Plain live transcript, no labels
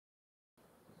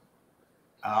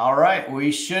All right,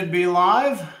 we should be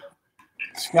live.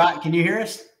 Scott, can you hear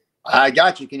us? I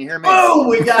got you. Can you hear me? Oh,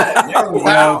 we got it. There we go.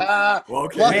 Well,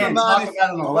 okay. Plus Man, or minus, talk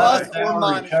about an plus 11th or hour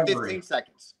minus recovery. 15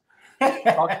 seconds.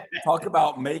 Talk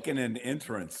about making an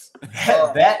entrance.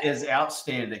 That is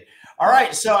outstanding. All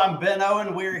right, so I'm Ben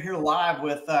Owen. We're here live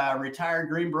with retired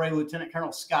Green Beret Lieutenant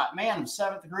Colonel Scott Mann of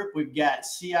 7th Group. We've got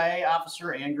CIA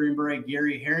officer and Green Beret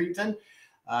Gary Harrington.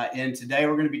 And today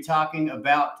we're going to be talking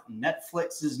about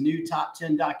Netflix's new top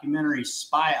 10 documentary,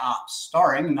 Spy Ops,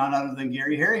 starring none other than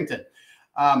Gary Harrington.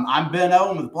 I'm Ben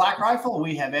Owen with Black Rifle.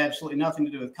 We have absolutely nothing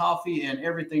to do with coffee and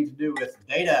everything to do with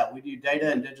data. We do data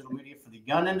and digital media for the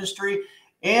gun industry.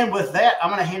 And with that, I'm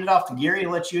going to hand it off to Gary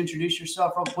and let you introduce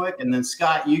yourself real quick. And then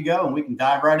Scott, you go and we can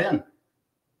dive right in.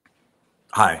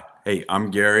 Hi. Hey,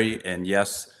 I'm Gary. And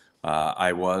yes,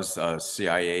 I was a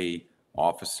CIA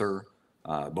officer.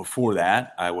 Before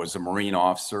that, I was a Marine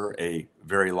officer a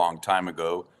very long time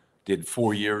ago. Did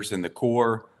 4 years in the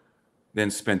Corps,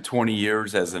 then spent 20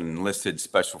 years as an enlisted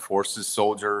Special Forces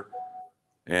soldier,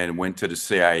 and went to the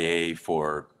CIA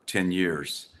for 10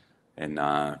 years. And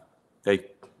I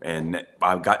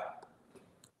got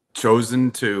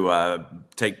chosen to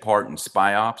take part in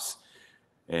Spy Ops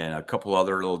and a couple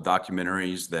other little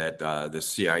documentaries that the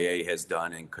CIA has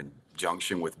done in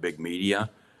conjunction with big media.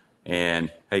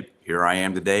 And hey, here I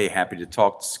am today, happy to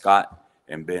talk to Scott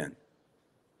and Ben.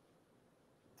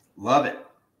 Love it.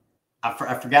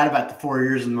 I forgot about the 4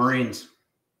 years in the Marines.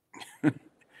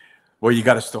 Well, you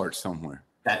got to start somewhere.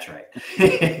 That's right.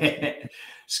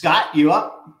 Scott, you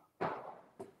up?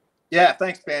 Yeah,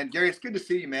 thanks, Ben. Gary, it's good to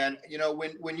see you, man. You know,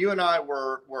 when you and I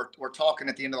were talking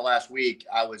at the end of the last week,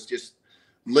 I was just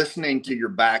listening to your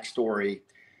backstory.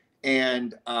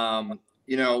 And,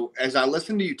 you know, as I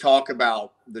listened to you talk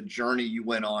about the journey you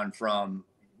went on from,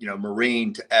 you know,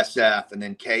 Marine to SF and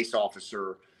then case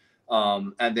officer,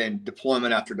 and then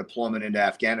deployment after deployment into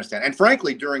Afghanistan. And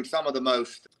frankly, during some of the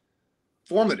most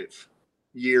formative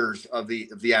years of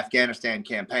the Afghanistan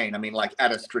campaign, I mean, like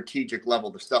at a strategic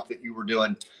level, the stuff that you were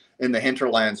doing in the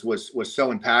hinterlands was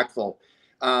so impactful.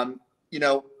 You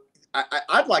know,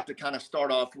 I'd like to kind of start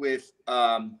off with,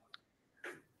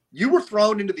 you were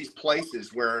thrown into these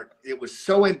places where it was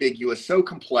so ambiguous, so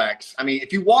complex. I mean,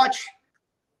 if you watch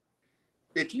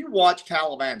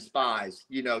Taliban Spies,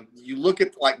 you know, you look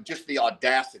at like just the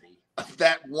audacity of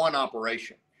that one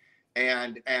operation.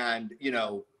 And, you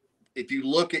know, if you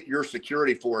look at your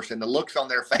security force and the looks on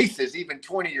their faces, even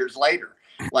 20 years later,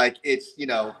 like it's, you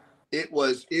know, it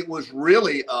was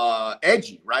really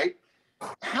edgy, right?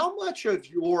 How much of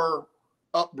your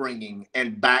upbringing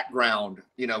and background,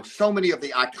 you know, so many of the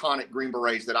iconic Green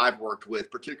Berets that I've worked with,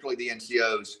 particularly the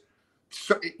NCOs,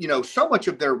 so, you know, so much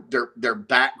of their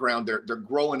background, their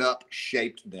growing up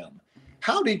shaped them.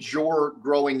 How did your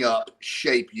growing up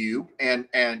shape you? And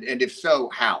if so,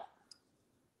 how?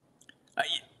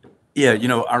 Yeah, you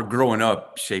know, our growing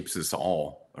up shapes us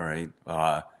all right?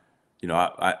 You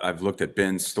know, I've looked at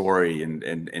Ben's story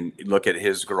and look at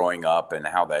his growing up and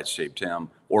how that shaped him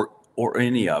or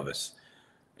any of us.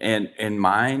 And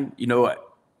mine, you know,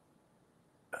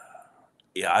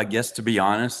 yeah, I guess to be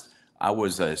honest, I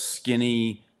was a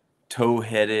skinny,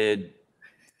 toe-headed,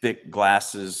 thick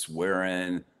glasses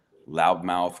wearing,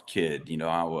 loudmouth kid. You know,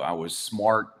 I was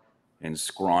smart and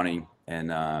scrawny and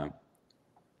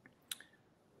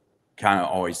kind of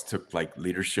always took like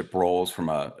leadership roles from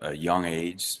a young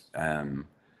age.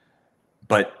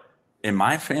 But in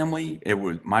my family,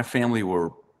 my family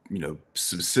were, you know,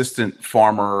 subsistent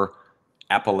farmer,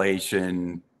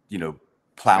 Appalachian, you know,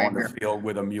 plowing the field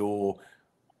with a mule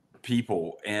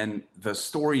people. And the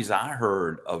stories I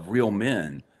heard of real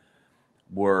men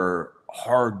were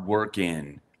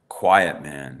hardworking, quiet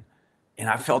men. And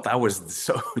I felt I was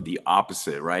so the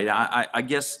opposite, right? I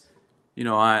guess, you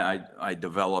know, I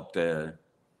developed who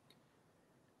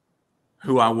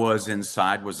I was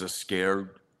inside was a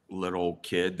scared little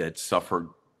kid that suffered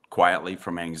quietly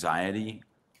from anxiety.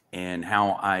 And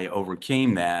how I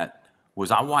overcame that was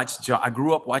I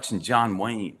grew up watching John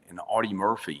Wayne and Audie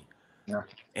Murphy. Yeah.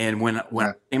 And when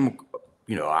I came,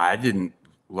 you know, I didn't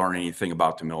learn anything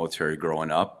about the military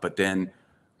growing up, but then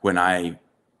when I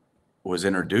was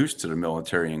introduced to the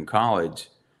military in college,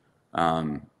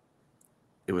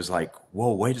 it was like,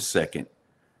 whoa, wait a second.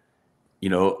 You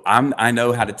know, I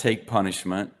know how to take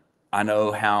punishment. I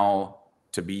know how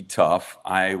to be tough.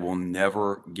 I will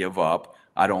never give up.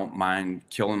 I don't mind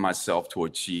killing myself to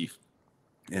achieve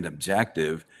an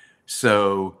objective.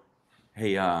 So,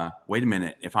 hey, wait a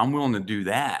minute. If I'm willing to do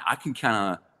that, I can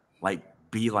kind of like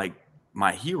be like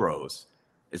my heroes.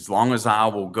 As long as I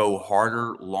will go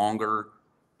harder, longer,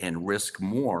 and risk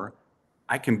more,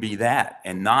 I can be that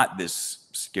and not this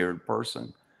scared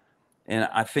person. And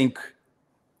I think,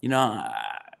 you know,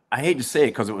 I hate to say it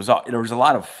because there was a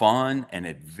lot of fun and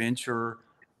adventure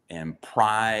and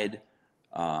pride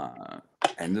and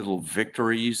little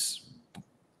victories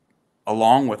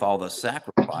along with all the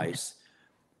sacrifice.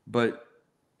 But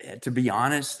to be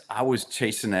honest, I was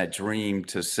chasing that dream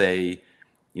to say,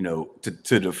 you know,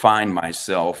 to define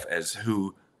myself as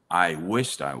who I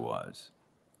wished I was.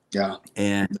 Yeah.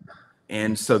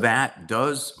 And so that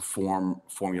does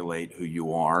formulate who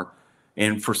you are.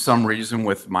 And for some reason,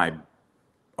 with my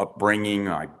upbringing,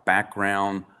 my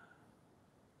background,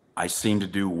 I seem to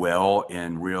do well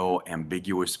in real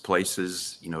ambiguous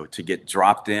places, you know, to get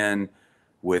dropped in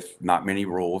with not many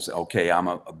rules. Okay, I'm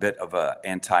a bit of an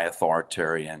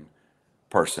anti-authoritarian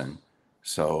person.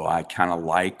 So I kind of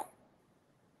like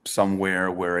somewhere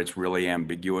where it's really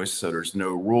ambiguous, so there's no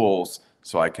rules,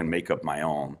 so I can make up my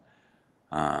own.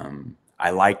 I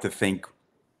like to think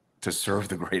to serve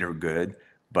the greater good,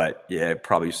 but yeah, it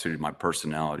probably suited my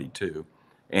personality too,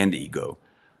 and ego.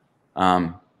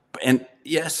 And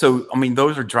yeah, so I mean,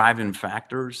 those are driving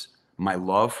factors. My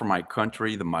love for my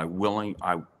country, I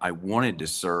wanted to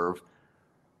serve,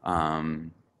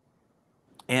 and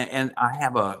I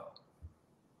have a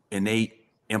innate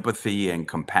empathy and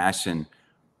compassion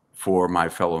for my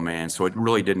fellow man. So it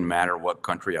really didn't matter what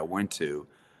country I went to.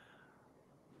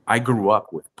 I grew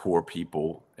up with poor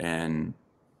people and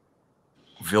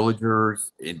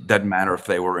villagers. It doesn't matter if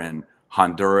they were in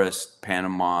Honduras,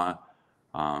 Panama,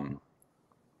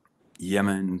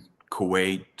 Yemen,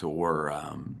 Kuwait, or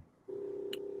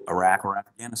Iraq or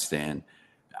Afghanistan.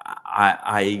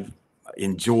 I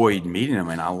enjoyed meeting them,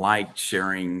 and I liked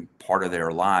sharing part of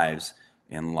their lives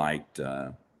and liked,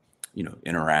 you know,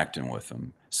 interacting with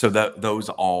them. So those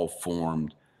all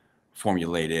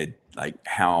formulated like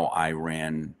how I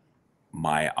ran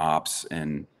my ops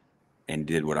and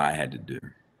did what I had to do.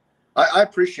 I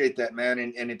appreciate that, man.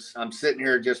 And I'm sitting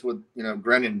here just with, you know,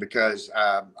 grinning because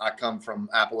I come from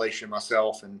Appalachia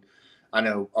myself, and I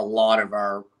know a lot of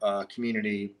our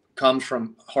community comes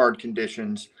from hard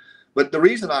conditions. But the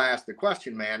reason I asked the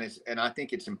question, man, is, and I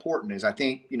think it's important, is I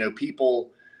think, you know,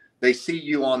 people, they see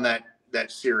you on that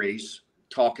series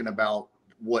talking about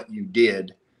what you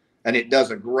did, and it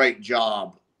does a great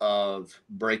job of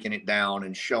breaking it down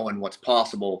and showing what's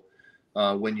possible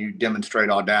when you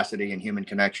demonstrate audacity and human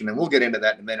connection. And we'll get into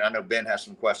that in a minute. I know Ben has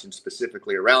some questions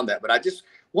specifically around that, but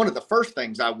one of the first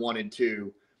things I wanted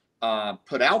to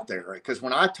put out there, because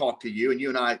when I talked to you, and you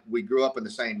and I, we grew up in the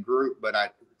same group, but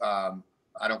I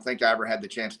don't think I ever had the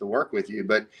chance to work with you.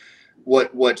 But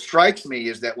what strikes me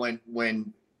is that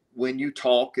when you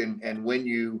talk and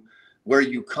where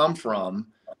you come from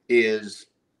is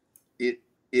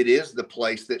it is the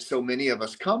place that so many of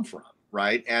us come from,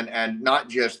 right? And not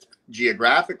just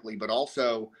geographically, but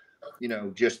also, you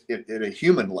know, just at a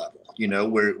human level, you know,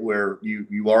 where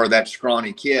you are that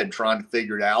scrawny kid trying to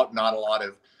figure it out, not a lot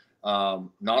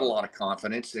of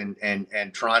confidence,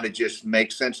 and trying to just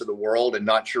make sense of the world, and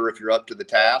not sure if you're up to the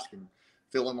task, and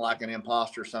feeling like an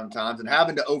imposter sometimes, and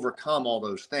having to overcome all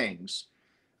those things.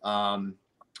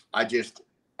 I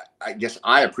guess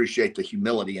I appreciate the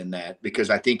humility in that,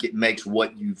 because I think it makes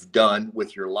what you've done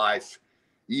with your life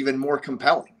even more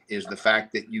compelling, is the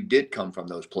fact that you did come from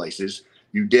those places.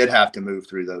 You did have to move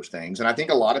through those things. And I think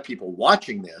a lot of people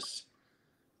watching this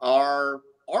are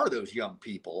those young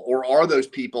people, or are those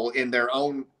people in their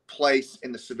own place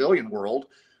in the civilian world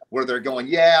where they're going,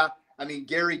 yeah, I mean,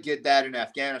 Gary did that in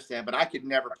Afghanistan, but I could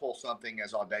never pull something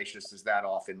as audacious as that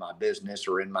off in my business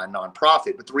or in my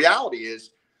nonprofit. But the reality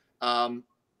is,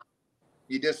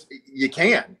 you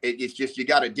can. It's just, you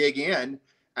got to dig in,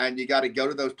 and you got to go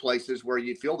to those places where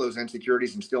you feel those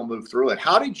insecurities and still move through it.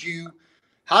 How did you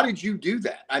do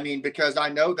that? I mean, because I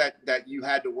know that you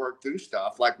had to work through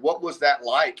stuff. Like, what was that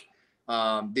like?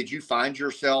 Did you find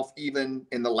yourself, even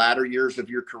in the latter years of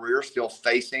your career, still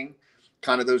facing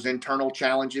kind of those internal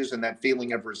challenges and that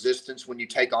feeling of resistance when you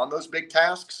take on those big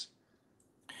tasks?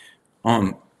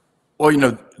 Well, you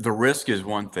know, the risk is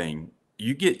one thing.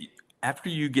 After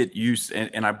you get used,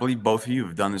 and I believe both of you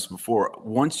have done this before,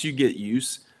 once you get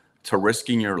used to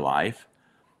risking your life,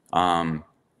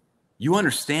 you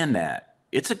understand that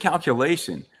it's a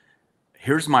calculation.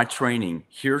 Here's my training.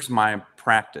 Here's my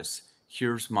practice.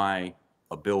 Here's my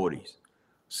abilities.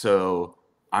 So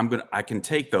I can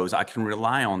take those. I can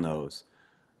rely on those.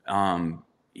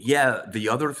 Yeah, the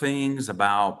other things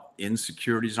about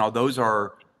insecurities and all those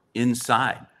are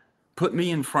inside. Put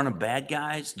me in front of bad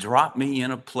guys, drop me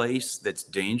in a place that's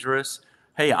dangerous.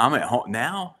 Hey, I'm at home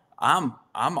now. I'm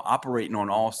operating on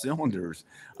all cylinders.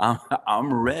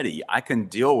 I'm ready. I can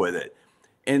deal with it.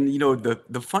 And you know,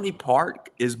 the funny part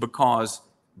is because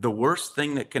the worst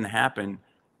thing that can happen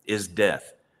is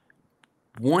death.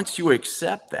 Once you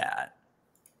accept that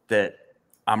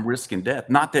I'm risking death,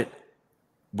 not that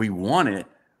we want it,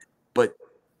 but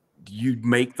you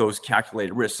make those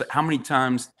calculated risks. How many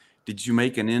times did you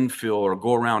make an infill or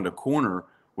go around a corner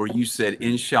where you said,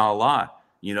 Inshallah,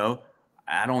 you know,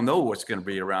 I don't know what's going to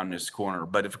be around this corner,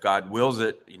 but if God wills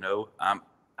it, you know,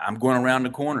 I'm going around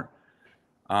the corner.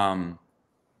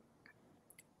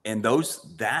 And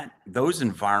those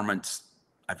environments,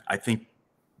 I think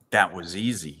that was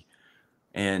easy,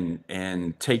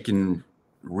 and taking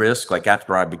risk, like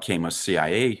after I became a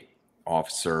CIA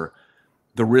officer,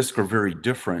 the risks are very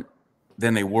different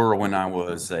than they were when I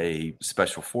was a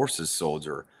special forces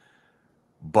soldier.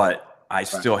 But I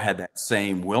still had that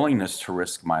same willingness to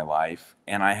risk my life,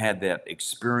 and I had that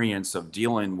experience of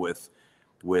dealing with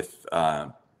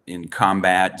in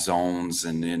combat zones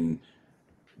and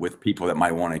with people that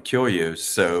might want to kill you.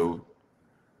 So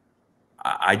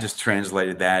I just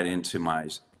translated that into my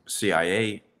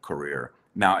CIA career.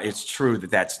 Now, it's true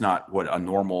that that's not what a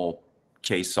normal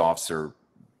case officer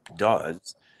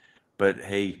does, but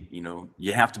hey, you know,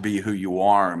 you have to be who you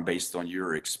are and based on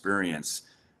your experience.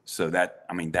 So that,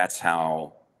 I mean, that's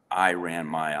how I ran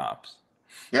my ops.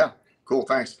 Yeah, cool.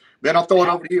 Thanks, Ben. I'll throw it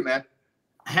over to you, man.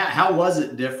 How was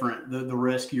it different, the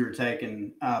risk you were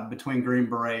taking between Green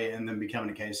Beret and then becoming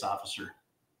a case officer?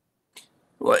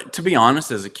 Well, to be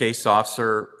honest, as a case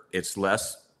officer, it's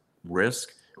less risk.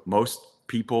 Most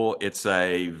people, it's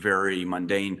a very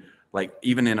mundane, like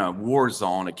even in a war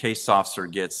zone, a case officer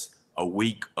gets a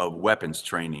week of weapons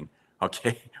training.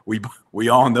 Okay, we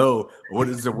all know what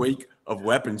does a week of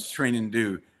weapons training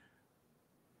do.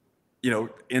 You know,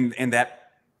 in that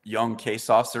young case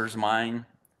officer's mind,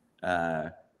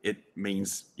 it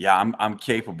means, yeah, I'm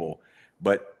capable.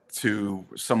 But to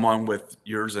someone with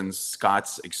yours and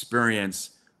Scott's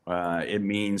experience, it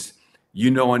means you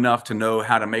know enough to know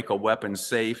how to make a weapon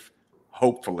safe,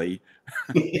 hopefully,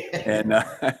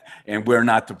 and where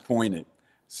not to point it.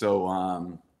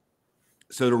 So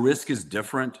so the risk is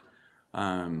different.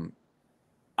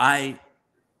 I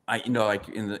you know, like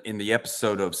in the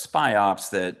episode of Spy Ops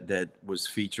that was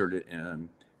featured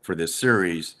for this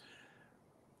series,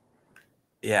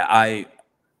 yeah, I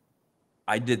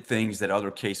did things that other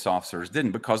case officers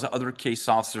didn't, because other case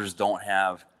officers don't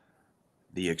have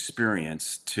the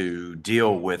experience to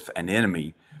deal with an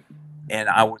enemy. And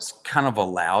I was kind of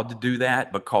allowed to do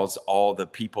that because all the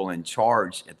people in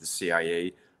charge at the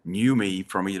CIA knew me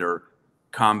from either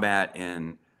combat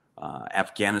in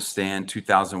Afghanistan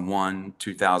 2001,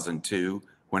 2002,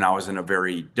 when I was in a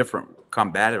very different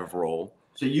combative role.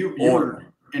 So you were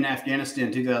in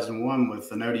Afghanistan 2001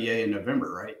 with an ODA in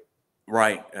November, right?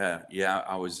 Right. Yeah,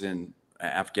 I was in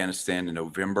Afghanistan in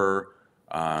November,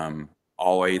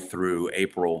 all the way through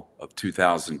April of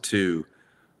 2002.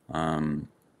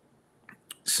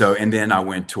 So, and then I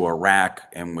went to Iraq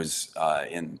and was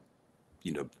in,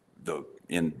 you know,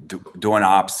 doing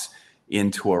ops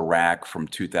into Iraq from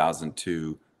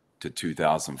 2002 to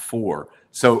 2004.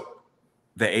 So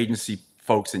the agency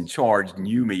folks in charge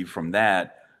knew me from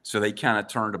that. So they kind of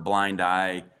turned a blind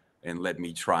eye and let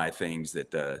me try things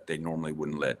that they normally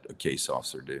wouldn't let a case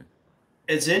officer do.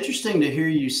 It's interesting to hear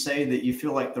you say that you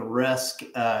feel like the risk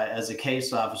as a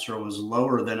case officer was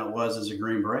lower than it was as a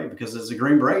Green Beret, because as a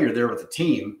Green Beret, you're there with a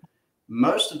team.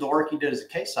 Most of the work you did as a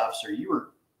case officer, you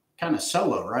were kind of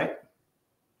solo, right?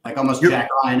 Like almost Jack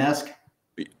Ryan-esque.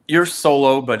 You're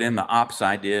solo, but in the ops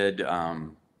I did,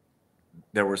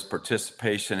 there was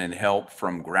participation and help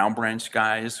from ground branch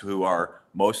guys who are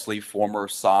mostly former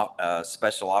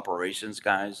special operations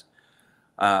guys.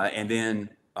 And then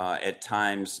at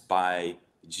times by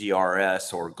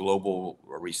GRS or global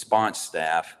response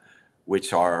staff,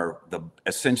 which are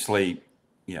essentially,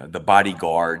 you know, the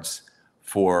bodyguards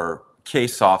for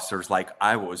case officers like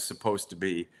I was supposed to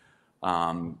be.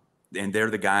 And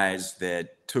they're the guys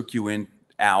that took you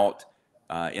out in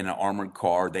an armored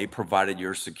car. They provided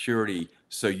your security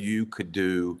so you could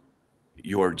do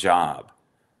your job.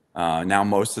 Now,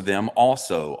 most of them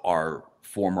also are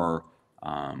former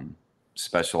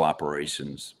special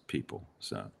operations people.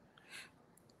 So,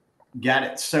 got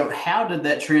it. So how did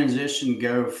that transition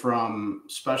go from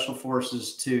special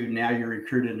forces to now you're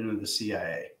recruited into the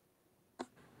CIA?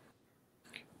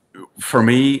 For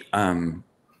me,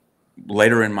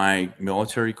 later in my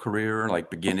military career, like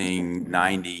beginning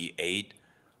 98,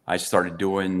 I started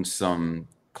doing some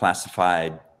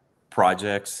classified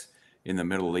projects in the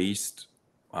Middle East.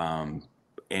 And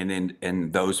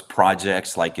in those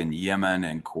projects, like in Yemen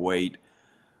and Kuwait,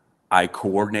 I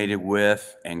coordinated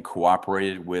with and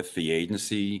cooperated with the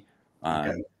agency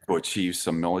to achieve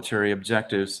some military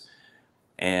objectives.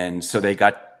 And so they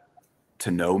got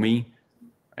to know me.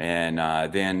 And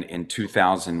then in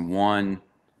 2001,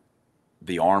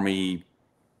 the Army,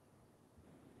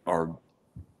 or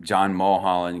John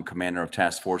Mulholland, commander of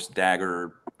Task Force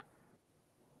Dagger,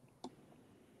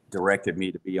 directed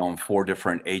me to be on 4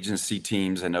 different agency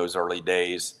teams in those early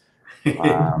days.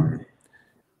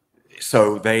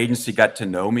 So the agency got to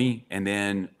know me, and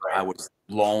then I was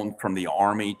loaned from the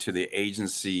Army to the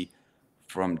agency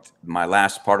from my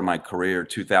last part of my career,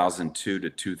 2002 to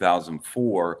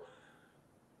 2004,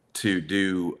 to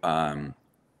do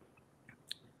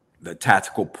the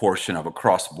tactical portion of a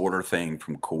cross-border thing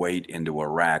from Kuwait into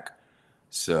Iraq.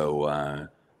 So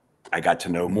I got to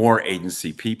know more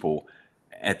agency people.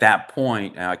 At that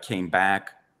point, I came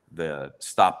back, the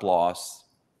stop loss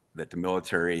that the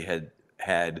military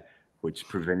had, which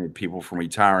prevented people from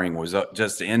retiring, was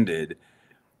just ended.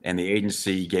 And the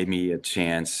agency gave me a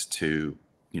chance to,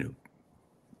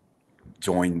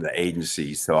 join the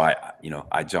agency. So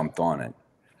I jumped on it.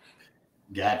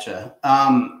 Gotcha.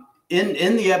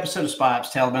 In the episode of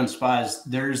Spies, Taliban Spies,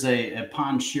 there's a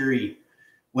Panjshiri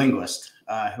linguist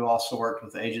who also worked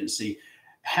with the agency.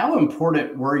 How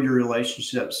important were your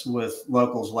relationships with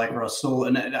locals like Rasul?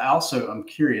 And I'm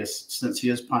curious, since he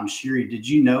is Panjshiri, did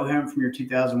you know him from your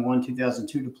 2001,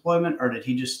 2002 deployment, or did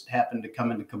he just happen to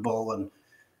come into Kabul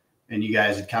and you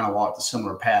guys had kind of walked a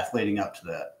similar path leading up to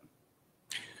that?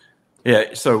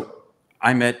 Yeah, so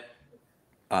I met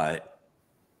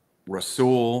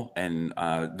Rasul, and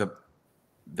the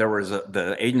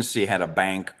agency had a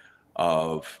bank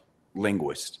of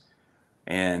linguists,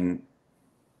 and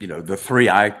the 3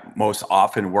 I most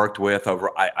often worked with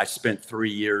I spent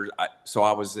 3 years. So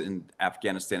I was in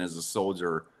Afghanistan as a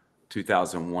soldier,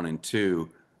 2001 and 2,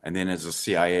 and then as a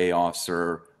CIA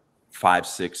officer, 5,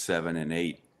 6, 7, and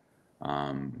 8.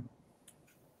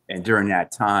 And during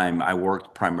that time, I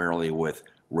worked primarily with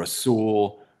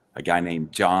Rasul, a guy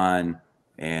named John,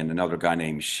 and another guy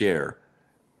named Sher.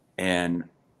 And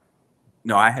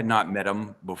no, I had not met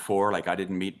him before. Like, I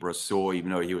didn't meet Rasul,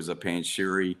 even though he was a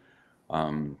Panjshiri.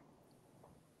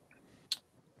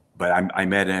 But I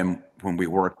met him when we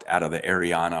worked out of the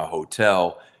Ariana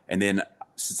Hotel. And then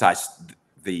since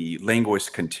the linguists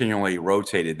continually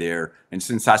rotated there, and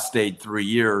since I stayed 3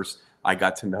 years, I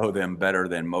got to know them better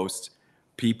than most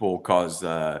people, because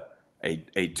a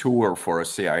tour for a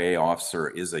CIA officer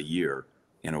is a year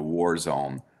in a war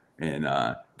zone. And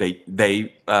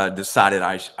they decided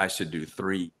I should do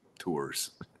 3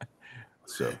 tours.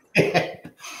 So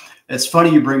it's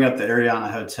funny you bring up the Ariana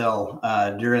Hotel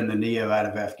during the NEO out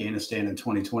of Afghanistan in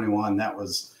 2021.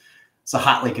 It's a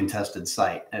hotly contested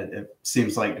site. It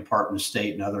seems like Department of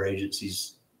State and other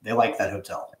agencies, they like that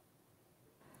hotel.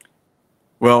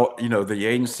 Well, the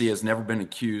agency has never been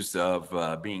accused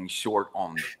of being short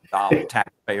on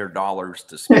taxpayer dollars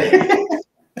to spend.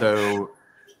 So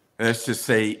let's just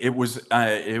say it was,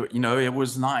 it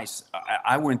was nice.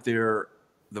 I went there.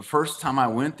 The first time I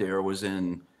went there was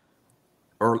in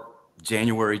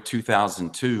January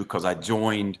 2002, because I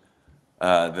joined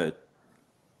the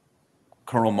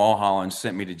Colonel Mulholland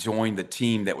sent me to join the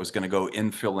team that was going to go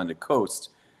infill into coast.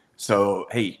 So,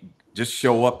 hey, just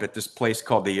show up at this place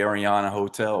called the Ariana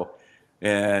Hotel.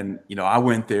 And, I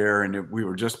went there, and we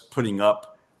were just putting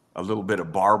up a little bit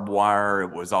of barbed wire.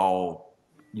 It was all,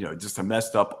 just a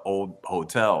messed up old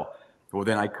hotel. Well,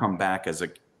 then I come back as a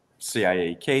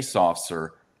CIA case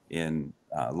officer in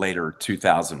later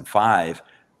 2005.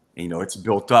 It's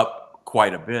built up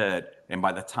quite a bit. And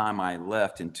by the time I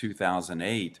left in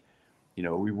 2008,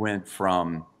 we went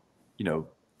from, a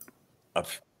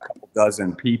couple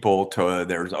dozen people to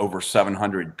there's over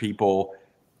 700 people,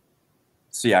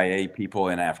 CIA people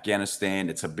in Afghanistan.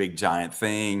 It's a big, giant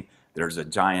thing. There's a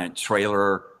giant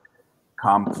trailer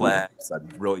complex, a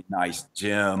really nice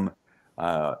gym,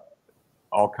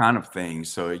 all kind of things.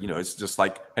 So, it's just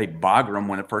like, hey, Bagram,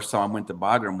 when the first time I went to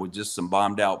Bagram was just some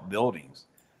bombed out buildings.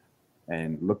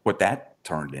 And look what that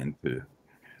turned into.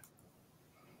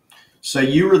 So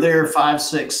you were there 5,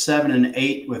 6, 7, and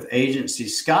 8 with agency.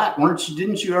 Scott,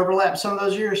 didn't you overlap some of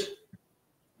those years?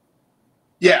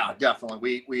 Yeah,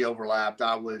 definitely. We overlapped.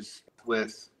 I was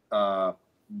with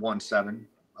 1-7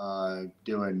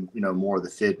 doing, more of the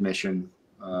FID mission,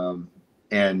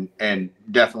 and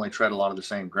definitely tread a lot of the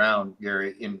same ground,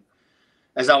 Gary.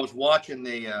 As I was watching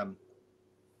the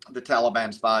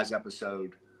Taliban Spies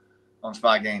episode on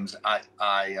Spy Games,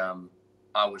 I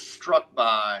was struck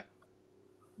by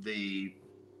the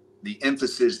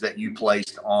emphasis that you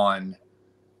placed on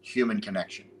human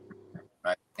connection,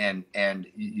 right? And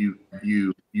you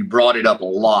brought it up a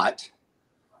lot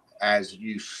as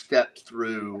you stepped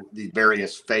through the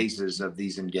various phases of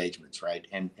these engagements, right?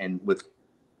 And with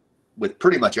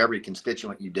pretty much every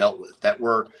constituent you dealt with that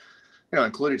were,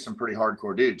 included some pretty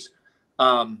hardcore dudes.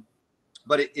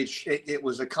 But it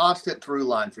was a constant through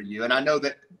line for you. And I know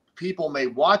that people may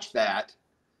watch that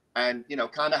and,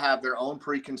 kind of have their own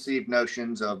preconceived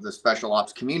notions of the special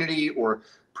ops community or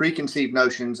preconceived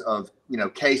notions of,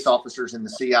 case officers in the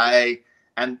CIA.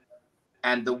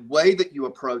 And the way that you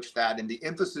approach that and the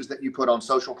emphasis that you put on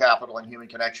social capital and human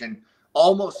connection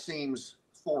almost seems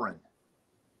foreign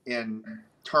in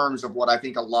terms of what I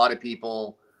think a lot of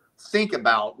people think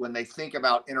about when they think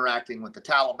about interacting with the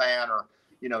Taliban or,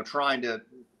 trying to,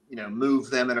 move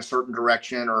them in a certain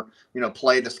direction or,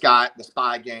 play the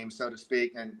spy game, so to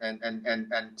speak.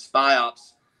 And spy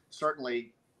ops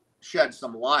certainly shed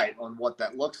some light on what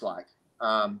that looks like.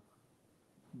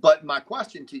 But my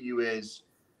question to you is,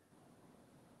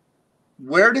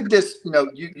 where did this,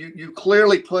 you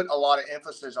clearly put a lot of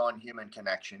emphasis on human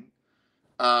connection.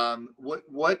 What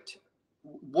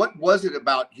was it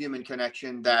about human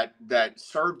connection that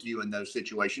served you in those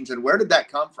situations, and where did that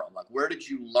come from? Like, where did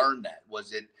you learn that?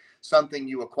 Was it something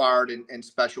you acquired in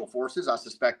special forces? I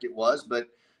suspect it was,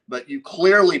 but you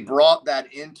clearly brought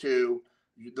that into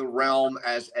the realm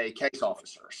as a case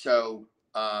officer. So,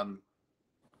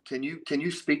 can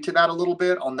you speak to that a little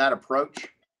bit on that approach?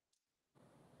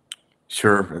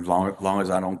 Sure, as long as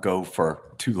I don't go for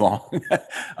too long.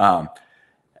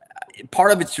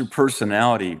 Part of it's your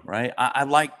personality, right? I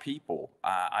like people.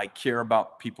 I care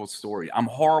about people's story. I'm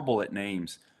horrible at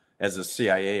names. As a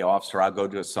CIA officer, I'll go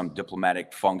to some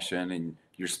diplomatic function and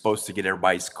you're supposed to get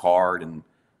everybody's card and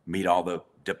meet all the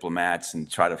diplomats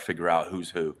and try to figure out who's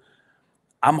who.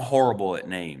 I'm horrible at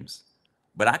names,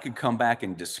 but I could come back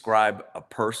and describe a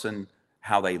person,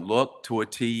 how they look to a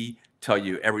T, tell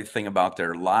you everything about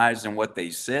their lives and what they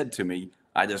said to me.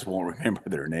 I just won't remember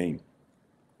their name.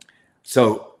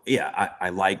 So yeah, I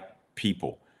like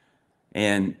people.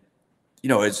 And,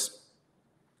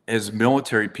 as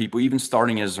military people, even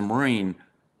starting as a Marine,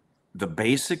 the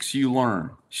basics you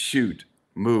learn: shoot,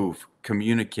 move,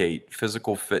 communicate,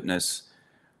 physical fitness,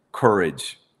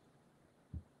 courage,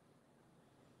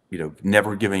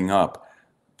 never giving up.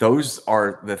 Those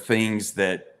are the things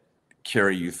that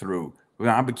carry you through. When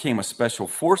I became a special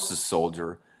forces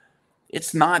soldier,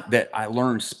 it's not that I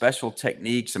learned special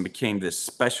techniques and became this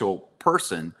special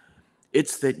person.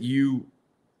 It's that you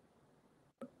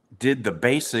did the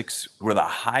basics with a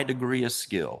high degree of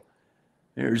skill.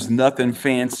 There's nothing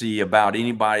fancy about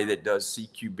anybody that does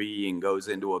CQB and goes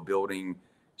into a building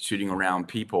shooting around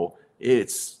people.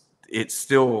 It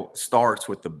still starts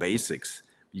with the basics.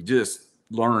 You just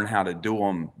learn how to do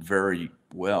them very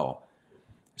well.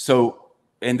 So,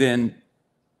 and then,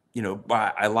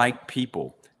 I like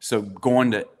people. So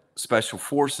going to special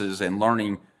forces and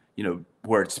learning,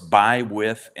 where it's by,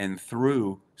 with, and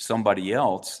through somebody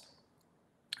else,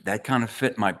 that kind of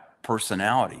fit my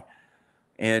personality.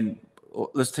 And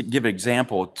let's give an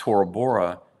example of Tora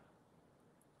Bora.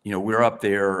 We're up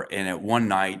there, and at one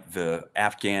night, the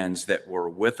Afghans that were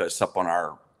with us up on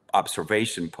our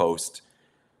observation post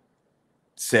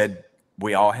said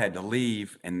we all had to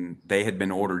leave, and they had been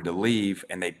ordered to leave,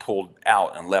 and they pulled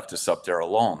out and left us up there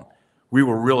alone. We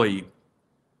were really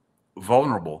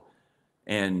vulnerable,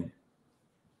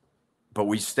 but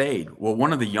we stayed. Well,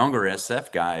 one of the younger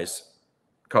SF guys,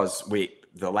 because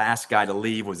the last guy to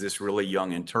leave was this really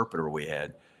young interpreter we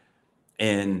had,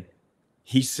 and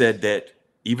he said that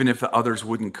even if the others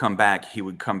wouldn't come back, he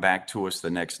would come back to us the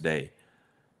next day.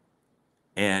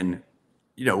 And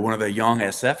one of the young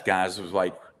SF guys was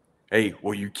like, "Hey,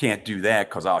 well, you can't do that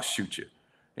because I'll shoot you."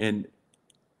 And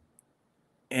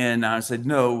I said,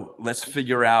 "No, let's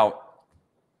figure out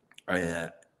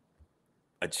a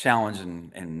challenge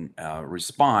and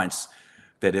response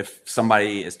that if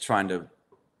somebody is trying to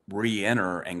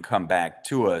re-enter and come back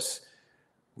to us,"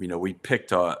 we picked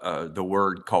the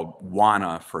word called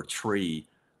wana for tree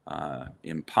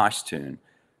in Pashtun,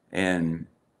 and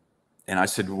I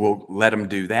said, "Well, let him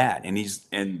do that." And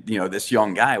this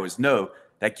young guy was, "No,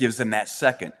 that gives them that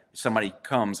second. If somebody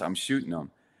comes, I'm shooting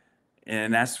them."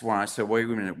 And that's when I said, "Wait a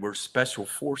minute, we're special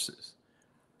forces.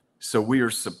 So we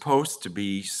are supposed to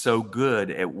be so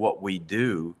good at what we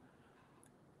do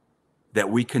that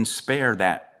we can spare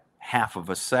that half of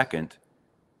a second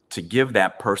to give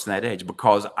that person that edge,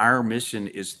 because our mission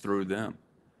is through them."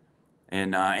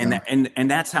 And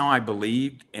that's how I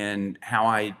believed, and how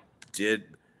I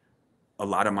did a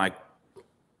lot of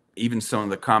even some of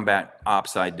the combat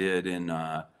ops I did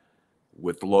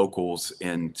with locals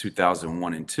in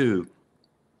 2001 and 2.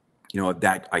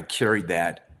 That I carried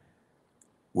that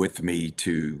with me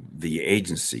to the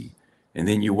agency. And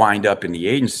then you wind up in the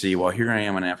agency. Well, here I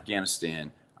am in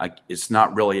Afghanistan. It's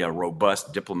not really a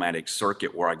robust diplomatic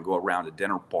circuit where I can go around to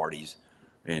dinner parties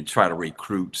and try to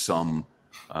recruit some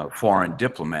foreign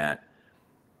diplomat.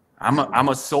 I'm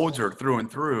a soldier through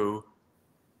and through,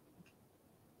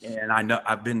 and I know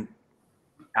I've been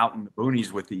out in the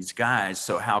boonies with these guys.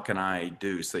 So how can I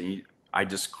do? So I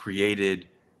just created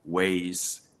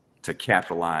ways to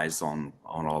capitalize on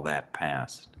all that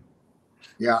past.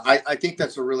 Yeah, I think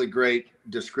that's a really great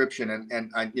description.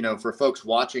 And I, you know, for folks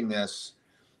watching this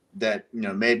that, you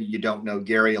know, maybe you don't know,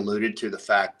 Gary alluded to the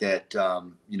fact that,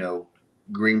 you know,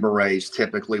 Green Berets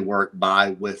typically work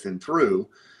by, with, and through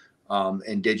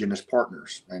indigenous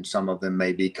partners. And some of them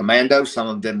may be commandos, some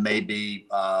of them may be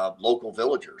local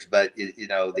villagers. But, you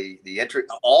know,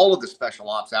 all of the special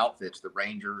ops outfits, the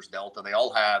Rangers, Delta, they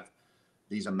all have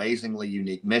these amazingly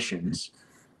unique missions.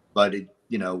 But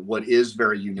you know, what is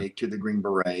very unique to the Green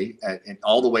Beret, and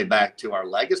all the way back to our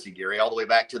legacy, Gary, all the way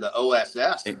back to the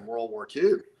OSS in World War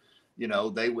II, you know,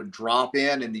 they would drop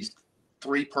in these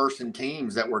 3-person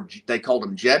teams that were, they called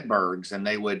them Jedburghs, and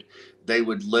they would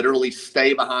literally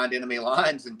stay behind enemy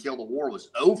lines until the war was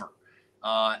over,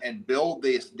 and build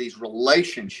these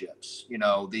relationships, you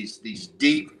know, these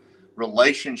deep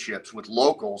relationships with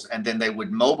locals, and then they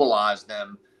would mobilize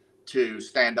them to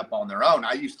stand up on their own.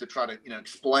 I used to try to, you know,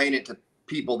 explain it to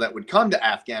people that would come to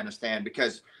Afghanistan,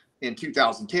 because in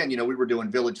 2010, you know, we were doing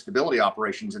village stability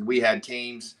operations, and we had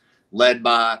teams led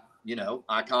by, you know,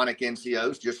 iconic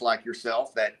NCOs just like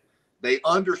yourself, that they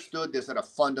understood this at a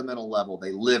fundamental level.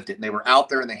 They lived it, and they were out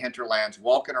there in the hinterlands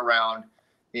walking around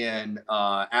in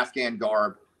Afghan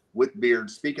garb with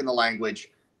beards, speaking the language,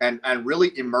 and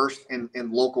really immersed in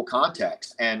local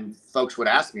context. And folks would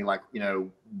ask me, like, you know,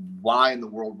 why in the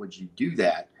world would you do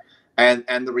that?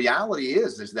 And the reality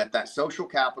is that social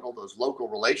capital, those local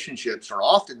relationships, are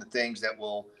often the things that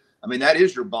will, I mean, that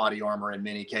is your body armor in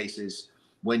many cases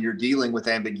when you're dealing with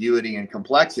ambiguity and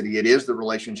complexity. It is the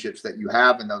relationships that you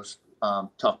have in those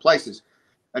tough places.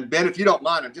 And Ben, if you don't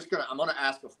mind, I'm gonna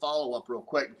ask a follow-up real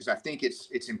quick, because I think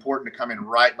it's important to come in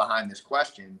right behind this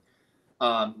question,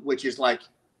 which is like,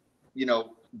 you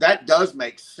know, that does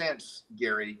make sense,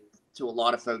 Gary, to a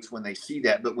lot of folks when they see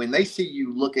that. But when they see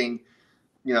you looking,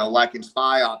 you know, like in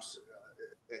spy ops,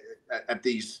 at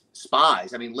these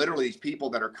spies, I mean, literally these people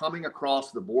that are coming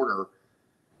across the border,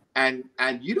 and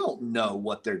you don't know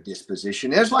what their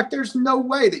disposition is. Like, there's no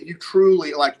way that you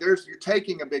truly, like, you're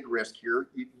taking a big risk here.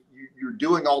 You're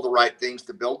doing all the right things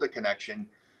to build the connection.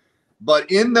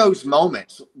 But in those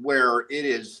moments where it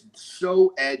is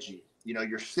so edgy, you know,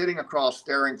 you're sitting across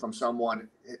staring from someone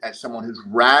who's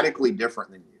radically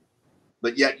different than you,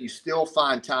 but yet you still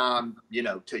find time, you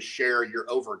know, to share your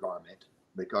overgarment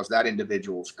because that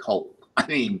individual's cold. I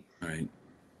mean, right.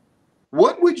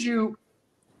 What would you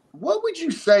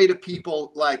say to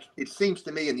people? Like, it seems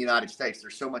to me in the United States,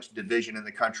 there's so much division in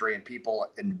the country, and people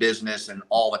in business and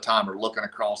all the time are looking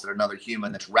across at another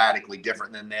human that's radically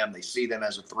different than them. They see them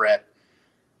as a threat.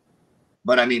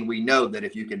 But I mean, we know that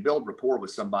if you can build rapport with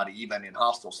somebody, even in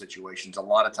hostile situations, a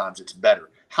lot of times it's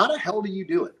better. How the hell do you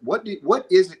do it? What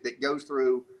is it that goes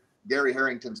through Gary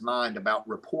Harrington's mind about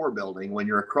rapport building when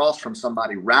you're across from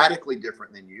somebody radically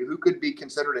different than you, who could be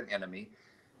considered an enemy?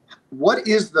 What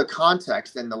is the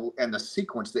context and the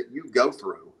sequence that you go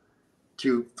through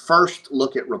to first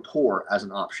look at rapport as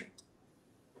an option?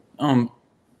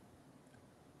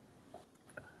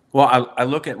 Well, I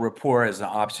look at rapport as an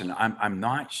option. I'm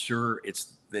not sure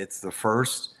it's the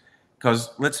first,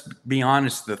 because let's be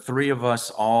honest, the three of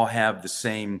us all have the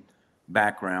same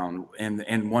background,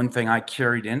 and one thing I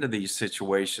carried into these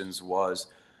situations was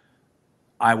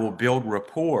I will build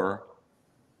rapport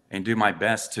and do my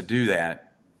best to do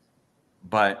that,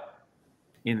 but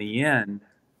in the end,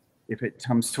 if it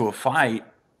comes to a fight,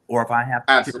 or if I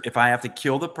have to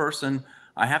kill the person,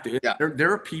 I have to. Yeah.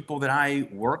 There are people that I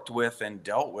worked with and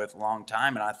dealt with a long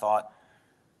time, and I thought,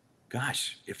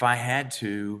 gosh, if I had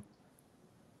to,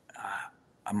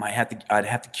 I'd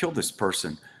have to kill this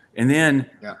person. And then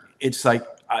it's like,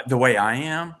 the way I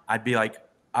am, I'd be like,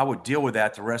 I would deal with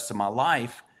that the rest of my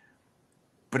life.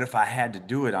 But if I had to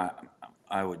do it,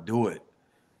 I would do it.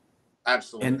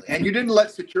 Absolutely. And you didn't let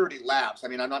security lapse. I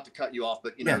mean, I'm not to cut you off,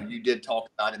 but, you know, you did talk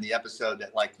about in the episode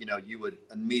that, like, you know, you would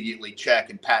immediately check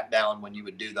and pat down when you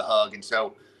would do the hug. And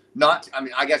so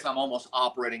I guess I'm almost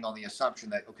operating on the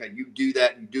assumption that, okay, you do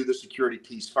that, you do the security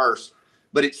piece first.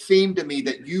 But it seemed to me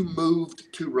that you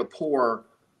moved to rapport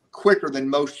quicker than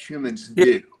most humans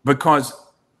do. Because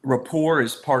rapport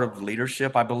is part of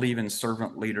leadership. I believe in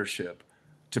servant leadership.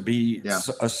 To be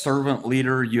a servant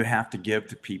leader, you have to give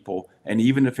to people. And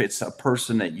even if it's a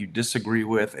person that you disagree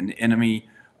with, an enemy,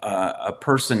 a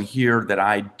person here that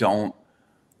I don't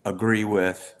agree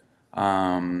with,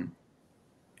 and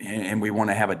we want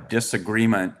to have a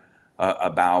disagreement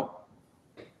about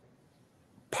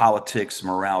politics,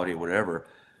 morality, whatever,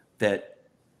 that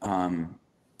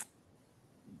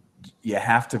you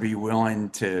have to be willing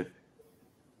to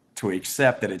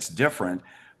accept that it's different,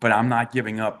 but I'm not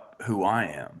giving up who I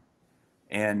am.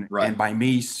 And by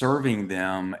me serving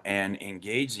them and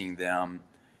engaging them,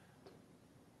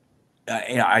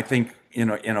 I think in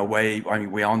a way, I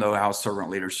mean, we all know how servant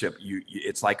leadership,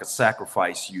 it's like a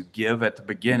sacrifice. You give at the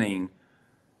beginning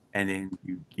and then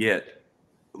you get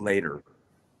later.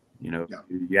 You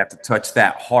have to touch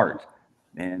that heart.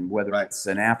 And whether it's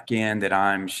an Afghan that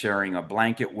I'm sharing a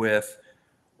blanket with,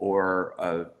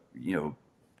 or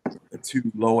the two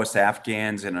lowest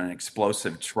Afghans in an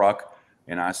explosive truck,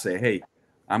 and I say, hey,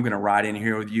 I'm going to ride in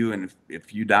here with you, and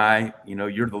if you die,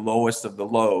 you're the lowest of the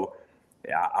low,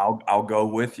 I'll go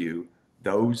with you.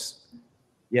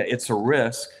 It's a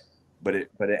risk, but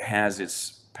it has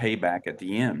its payback at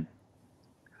the end.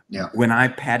 When I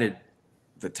patted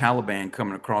the Taliban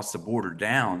coming across the border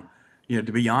down, to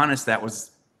be honest, that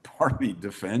was partly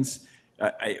defense.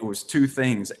 It was two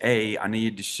things. A, I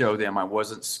needed to show them I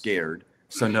wasn't scared.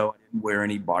 So no, I didn't wear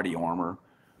any body armor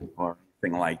or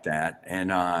anything like that.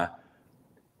 And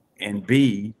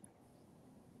B,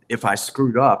 if I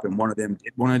screwed up and one of them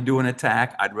did want to do an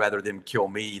attack, I'd rather them kill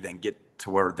me than get to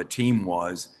where the team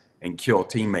was and kill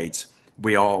teammates.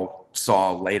 We all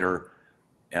saw later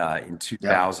in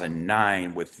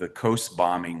 2009 with the coast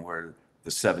bombing where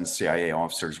the 7 CIA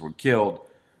officers were killed,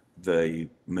 the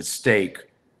mistake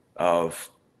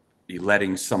of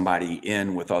letting somebody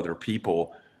in with other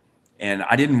people. And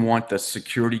I didn't want the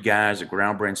security guys, the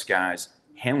ground branch guys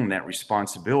handling that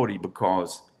responsibility,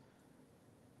 because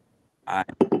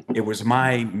it was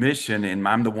my mission and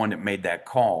I'm the one that made that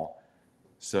call.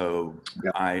 So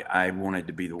I wanted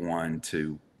to be the one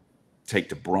to take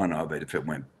the brunt of it if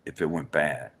it went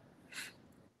bad.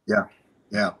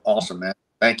 Yeah. Awesome, man.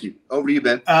 Thank you. Over to you,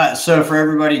 Ben. So for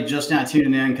everybody just now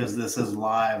tuning in, because this is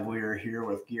live, we are here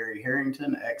with Gary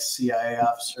Harrington, ex-CIA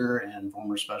officer and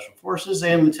former Special Forces,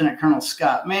 and Lieutenant Colonel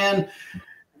Scott Mann,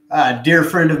 dear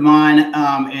friend of mine.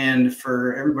 And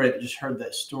for everybody that just heard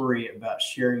that story about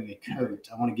sharing a coat,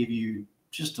 I want to give you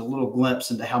just a little glimpse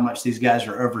into how much these guys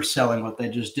are overselling what they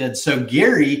just did. So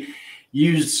Gary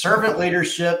used servant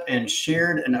leadership and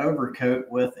shared an overcoat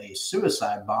with a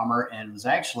suicide bomber and was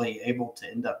actually able to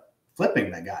end up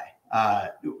flipping that guy.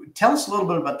 Tell us a little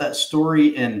bit about that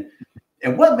story and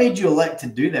what made you elect to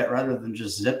do that rather than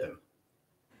just zip him?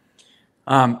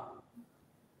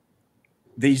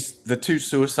 The two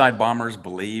suicide bombers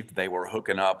believed they were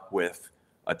hooking up with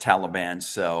a Taliban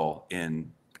cell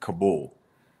in Kabul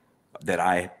that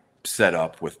I set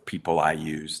up with people I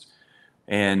used.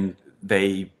 And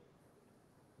they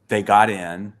got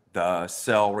in, the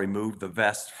cell removed the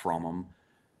vest from them.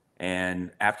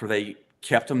 And after they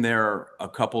kept them there a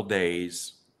couple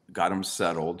days, got them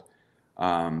settled,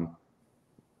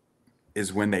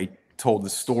 is when they told the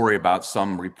story about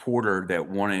some reporter that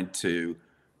wanted to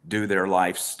do their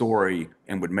life story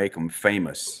and would make them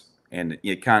famous. And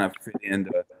it kind of fit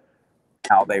into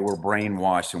how they were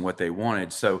brainwashed and what they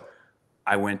wanted. So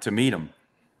I went to meet them.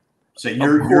 So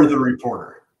you're the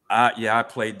reporter. Yeah, I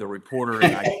played the reporter.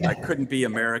 And I couldn't be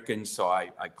American, so I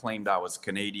claimed I was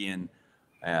Canadian.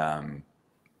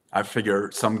 I figure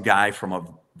some guy from a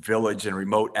village in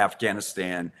remote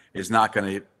Afghanistan is not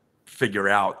going to figure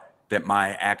out that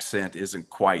my accent isn't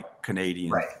quite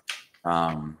Canadian. Right.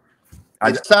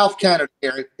 It's South Canada,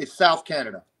 Gary. It's South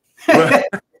Canada.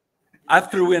 I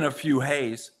threw in a few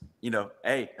hays,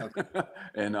 hey, okay.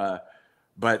 And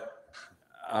but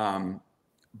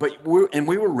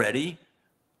we were ready.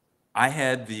 I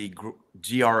had the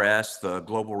GRS, the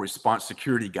Global Response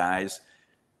Security guys,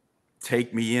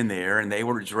 take me in there, and they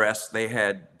were dressed. They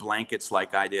had blankets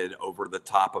like I did over the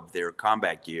top of their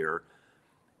combat gear,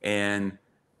 and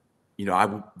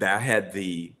I had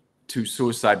the two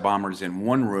suicide bombers in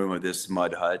one room of this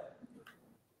mud hut.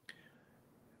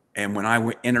 And when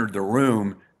I entered the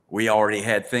room, we already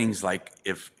had things like,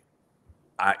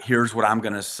 here's what I'm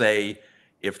going to say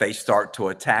if they start to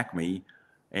attack me,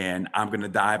 and I'm going to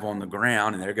dive on the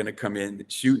ground, and they're going to come in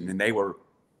shooting. And they were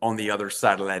on the other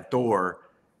side of that door,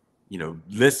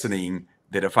 listening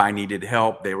that if I needed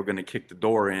help, they were going to kick the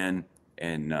door in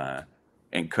and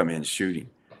come in shooting.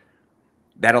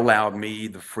 That allowed me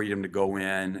the freedom to go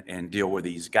in and deal with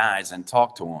these guys and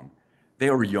talk to them. They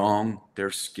were young,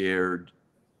 they're scared,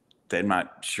 they're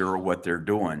not sure what they're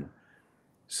doing.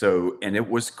 So, and it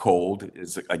was cold,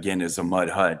 again, as a mud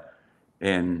hut.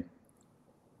 And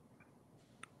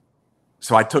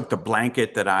so I took the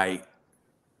blanket that I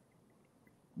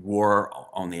wore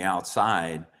on the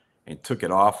outside and took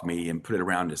it off me and put it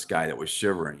around this guy that was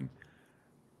shivering.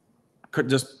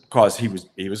 Just because he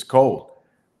was cold.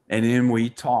 And then we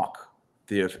talk.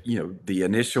 The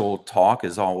initial talk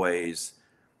is always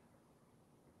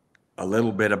a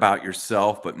little bit about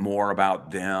yourself, but more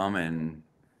about them, and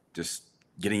just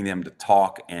getting them to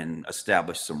talk and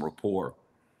establish some rapport.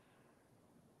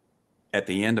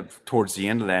 Towards the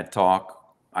end of that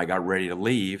talk, I got ready to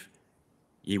leave.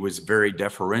 He was very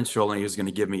deferential, and he was going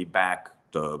to give me back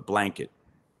the blanket.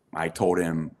 I told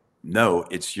him, no,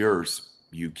 it's yours.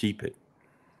 You keep it.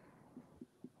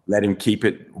 Let him keep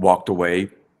it, walked away.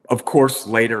 Of course,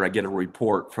 later I get a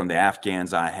report from the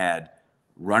Afghans I had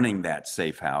running that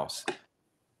safe house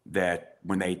that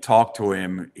when they talked to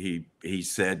him, he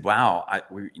said, wow,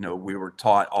 we were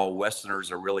taught all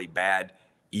Westerners are really bad,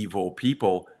 evil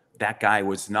people. That guy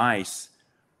was nice.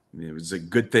 It was a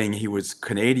good thing he was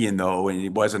Canadian, though, and he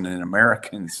wasn't an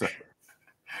American. So,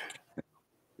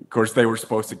 of course, they were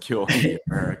supposed to kill the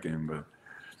American. But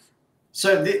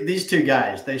so these two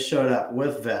guys, they showed up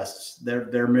with vests.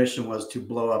 Their mission was to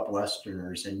blow up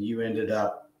Westerners, and you ended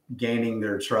up gaining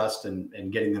their trust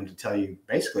and getting them to tell you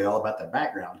basically all about their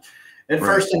background. At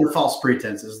first, under false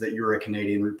pretenses that you were a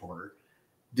Canadian reporter.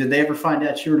 Did they ever find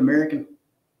out you were an American?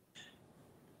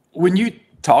 When you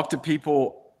talk to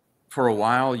people for a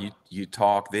while, you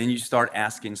talk, then you start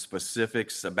asking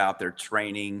specifics about their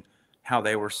training, how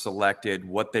they were selected,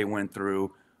 what they went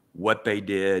through, what they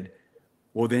did.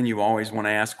 Well, then you always want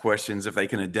to ask questions if they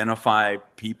can identify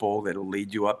people that'll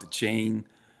lead you up the chain.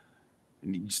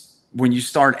 And when you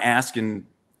start asking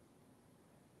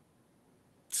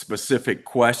specific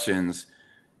questions,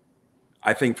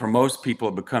 I think for most people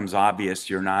it becomes obvious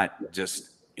you're not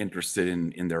just interested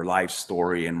in their life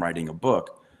story and writing a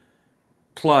book.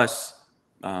 Plus,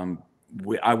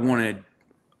 I wanted,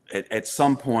 at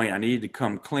some point, I needed to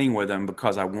come clean with them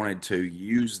because I wanted to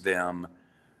use them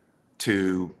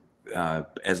to,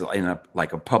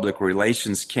 like a public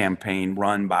relations campaign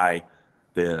run by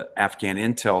the Afghan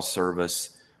Intel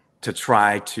Service to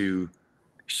try to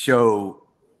show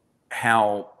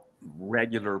how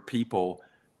regular people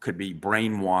could be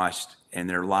brainwashed and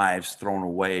their lives thrown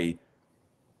away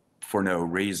for no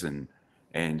reason,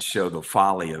 and show the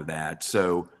folly of that.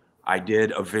 So I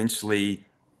did eventually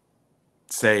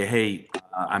say, hey,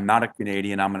 I'm not a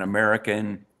Canadian, I'm an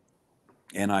American,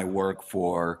 and I work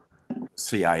for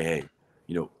CIA,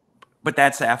 but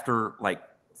that's after like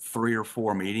 3 or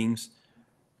 4 meetings.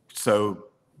 So,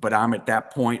 but I'm at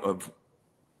that point of,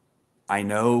 I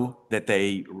know that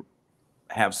they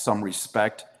have some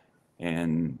respect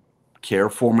and care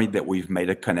for me, that we've made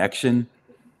a connection,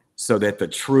 so that the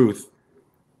truth,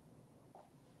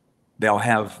 they'll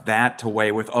have that to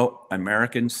weigh with, oh,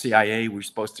 American CIA, we're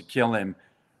supposed to kill him,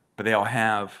 but they'll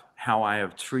have how I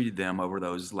have treated them over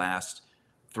those last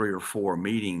 3 or 4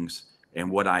 meetings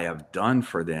and what I have done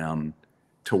for them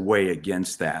to weigh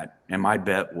against that. And my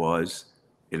bet was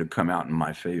it'll come out in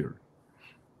my favor.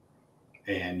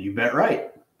 And you bet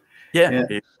right. Yeah.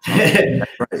 Right.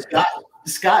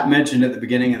 Scott mentioned at the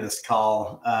beginning of this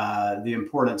call the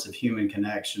importance of human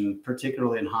connection,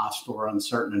 particularly in hostile or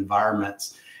uncertain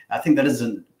environments. I think that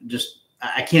isn't just,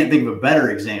 I can't think of a better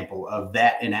example of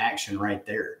that in action right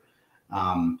there.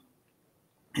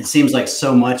 It seems like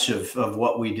so much of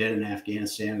what we did in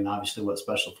Afghanistan, and obviously what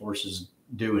special forces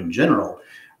do in general,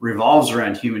 revolves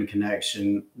around human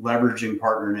connection, leveraging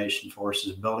partner nation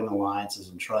forces, building alliances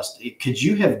and trust. Could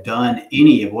you have done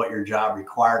any of what your job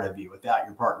required of you without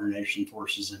your partner nation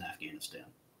forces in Afghanistan?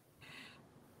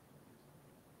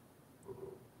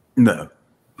 No.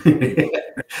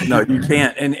 No, you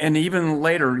can't. And even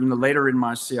later, later in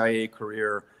my CIA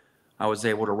career, I was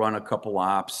able to run a couple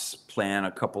ops, plan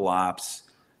a couple ops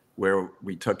where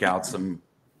we took out some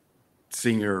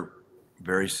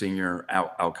very senior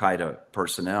Al-Qaeda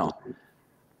personnel.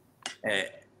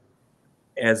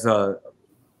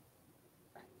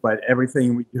 But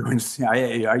everything we do in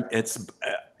CIA,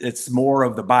 it's more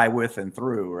of the by, with, and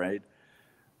through, right?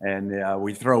 And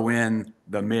we throw in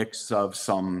the mix of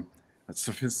some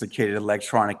sophisticated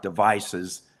electronic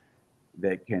devices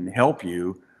that can help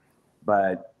you,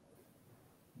 but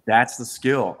that's the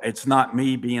skill. It's not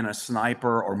me being a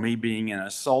sniper or me being an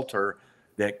assaulter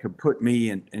that could put me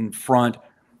in front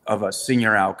of a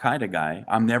senior Al-Qaeda guy.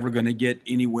 I'm never going to get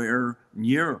anywhere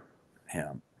near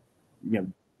him.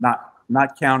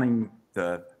 Not counting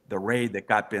the raid that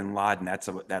got bin Laden.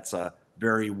 That's a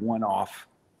very one-off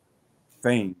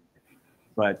thing.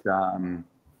 But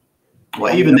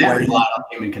Well, even that relied on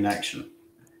human connection.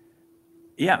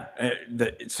 Yeah.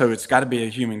 So it's got to be a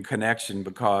human connection,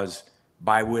 because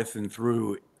by, with, and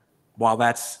through, while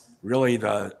that's really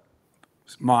the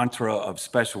mantra of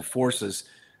special forces,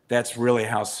 that's really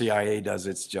how CIA does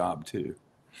its job too.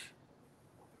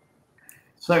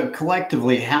 So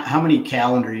collectively, how many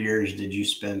calendar years did you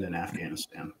spend in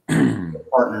Afghanistan?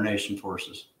 Partner nation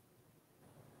forces.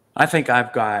 I think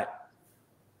I've got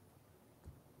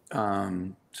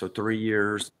so 3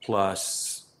 years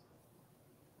plus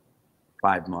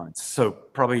 5 months. So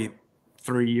probably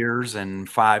 3 years and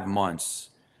 5 months.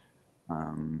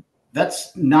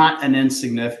 That's not an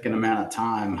insignificant amount of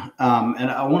time.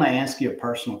 And I want to ask you a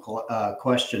personal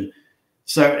question.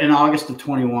 So in August of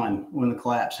 21, when the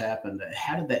collapse happened,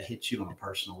 how did that hit you on a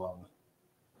personal level?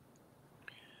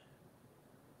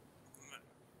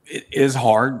 It is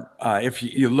hard. If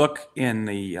you look in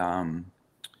the,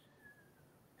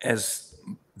 as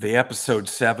the episode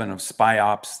 7 of Spy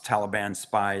Ops, Taliban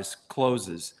Spies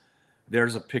closes,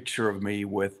 there's a picture of me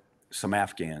with some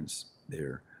Afghans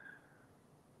there.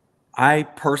 I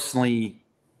personally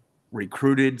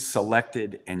recruited,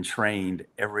 selected, and trained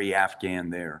every Afghan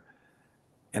there.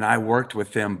 And I worked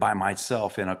with them by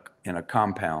myself in a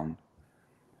compound.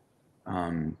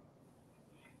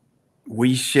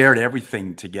 We shared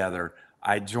everything together.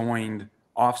 I joined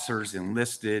officers,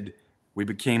 enlisted. We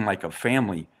became like a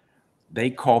family. They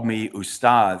called me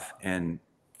Ustad. And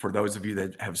for those of you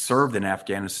that have served in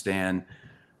Afghanistan,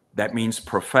 that means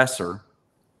professor.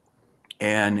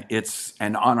 And it's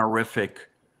an honorific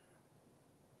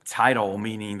title,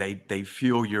 meaning they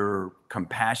feel you're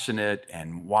compassionate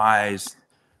and wise.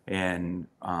 And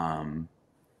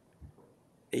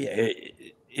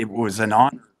it was an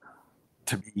honor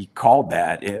to be called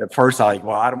that. At first, I like,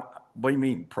 well, what do you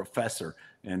mean, professor?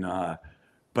 And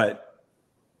but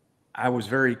I was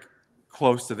very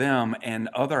close to them and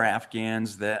other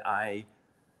Afghans that I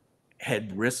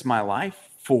had risked my life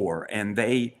for, and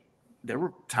there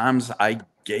were times I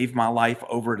gave my life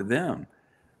over to them.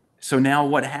 So now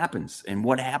what happens? And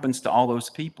what happens to all those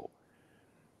people?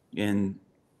 And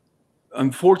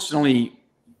unfortunately,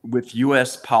 with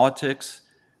U.S. politics,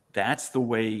 that's the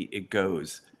way it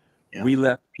goes. Yeah. We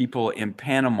left people in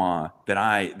Panama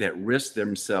that risked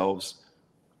themselves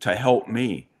to help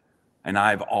me. And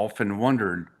I've often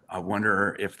wondered, I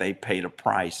wonder if they paid a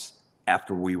price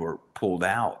after we were pulled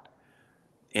out.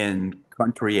 In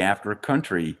country after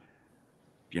country,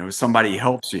 somebody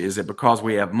helps you. Is it because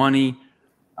we have money?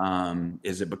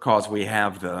 Is it because we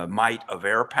have the might of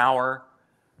air power?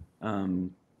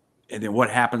 And then what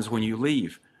happens when you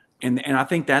leave? And I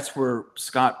think that's where,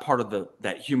 Scott, part of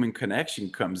that human connection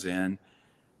comes in,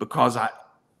 because I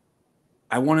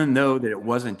want to know that it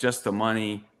wasn't just the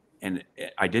money, and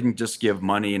I didn't just give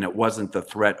money, and it wasn't the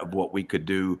threat of what we could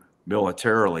do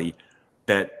militarily,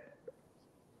 that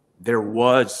there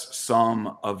was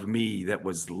some of me that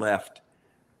was left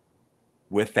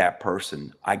with that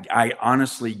person. I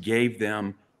honestly gave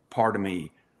them part of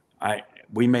me.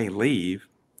 We may leave,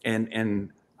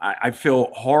 and I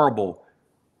feel horrible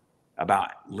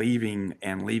about leaving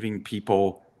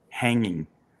people hanging.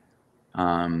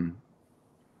 But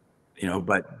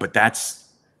that's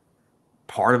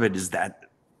part of it, is that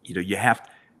you have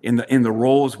in the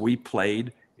roles we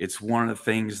played. It's one of the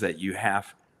things that you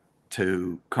have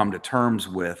to come to terms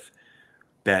with,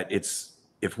 that it's,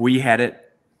 if I had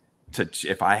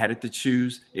it to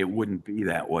choose, it wouldn't be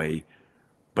that way.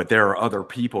 But there are other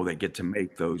people that get to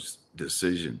make those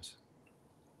decisions.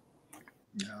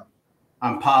 Yeah.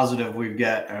 I'm positive we've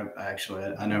got, actually,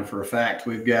 I know for a fact,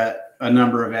 we've got a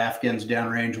number of Afghans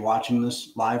downrange watching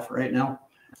this live right now,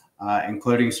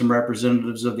 including some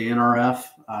representatives of the NRF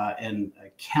and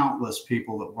countless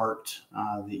people that worked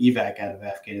the evac out of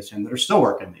Afghanistan, that are still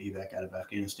working the evac out of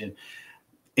Afghanistan.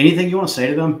 Anything you want to say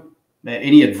to them?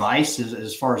 Any advice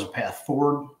as far as a path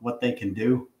forward, what they can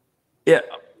do? Yeah,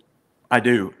 I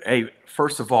do. Hey,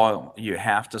 first of all, you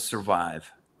have to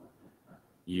survive.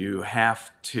 You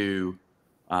have to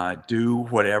do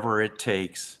whatever it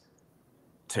takes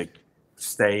to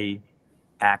stay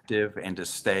active and to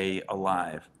stay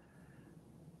alive.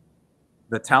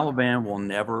 The Taliban will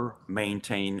never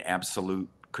maintain absolute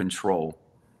control.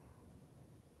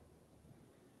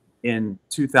 In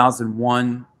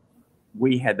 2001,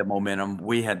 we had the momentum,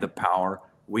 we had the power,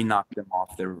 we knocked them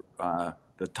off the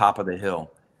top of the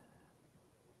hill.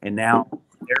 And now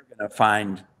they're going to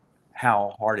find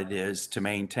how hard it is to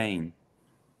maintain.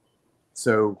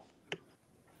 So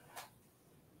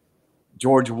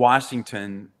George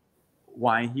Washington,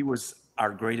 why he was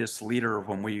our greatest leader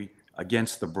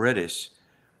against the British,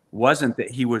 wasn't that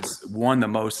he won the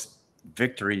most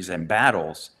victories and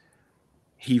battles.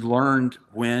 he learned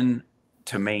when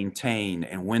to maintain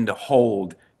and when to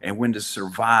hold and when to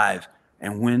survive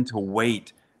and when to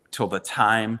wait till the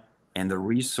time and the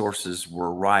resources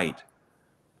were right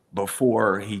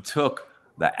before he took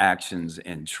the actions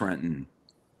in Trenton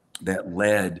that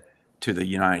led to the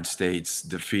United States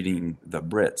defeating the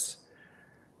Brits.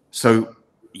 So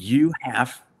you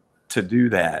have to do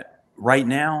that. Right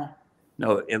now,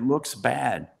 no, it looks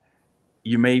bad.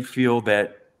 You may feel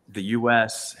that the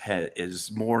U.S.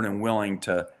 is more than willing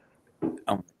to,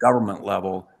 on the government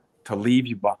level, to leave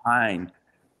you behind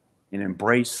and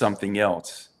embrace something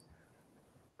else.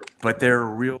 But there are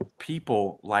real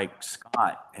people like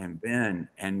Scott and Ben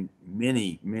and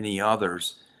many, many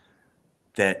others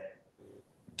that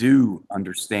do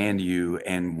understand you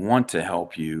and want to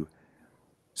help you.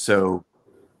 So,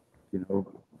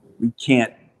 we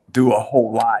can't do a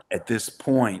whole lot at this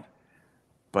point,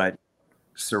 but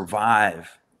survive,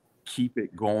 keep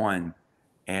it going,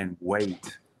 and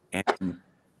wait. And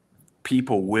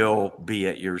people will be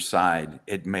at your side.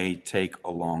 It may take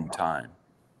a long time.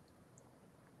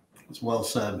 It's well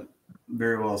said.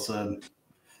 Very well said.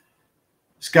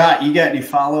 Scott, you got any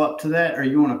follow-up to that, or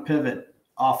you want to pivot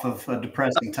off of a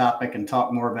depressing topic and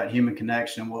talk more about human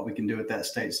connection and what we can do with that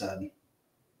stateside?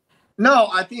 No,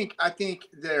 I think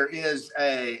there is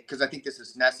because I think this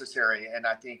is necessary, and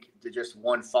I think just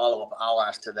one follow-up I'll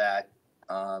ask to that.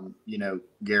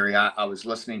 Gary, I was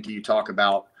listening to you talk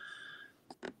about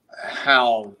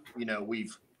how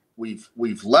we've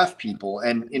left people,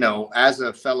 and as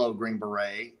a fellow Green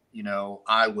Beret,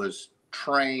 I was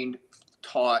trained,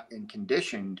 taught, and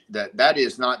conditioned that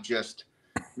is not just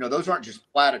those aren't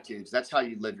just platitudes. That's how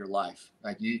you live your life.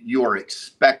 Like you are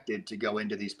expected to go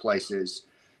into these places,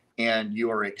 and you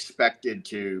are expected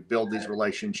to build these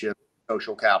relationships,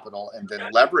 social capital, and then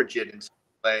leverage it in some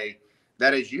way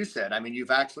that, as you said, I mean,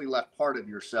 you've actually left part of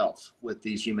yourself with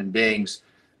these human beings.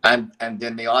 And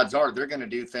then the odds are they're going to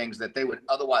do things that they would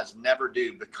otherwise never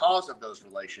do because of those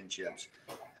relationships.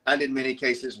 And in many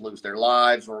cases lose their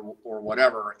lives or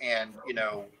whatever. And,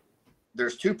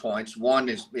 there's 2 points. One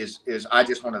is I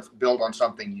just want to build on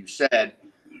something you said.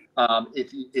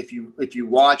 If you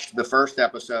watched the first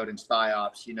episode in Spy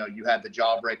Ops, you had the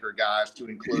Jawbreaker guys, to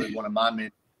include one of my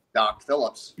men, Doc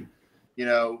Phillips,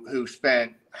 who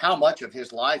spent how much of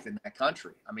his life in that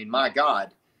country. I mean, my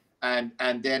God. And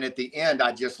then at the end,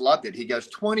 I just loved it. He goes,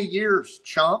 20 years,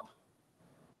 chump.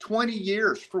 20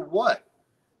 years for what?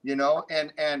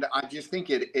 And I just think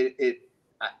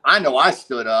I know I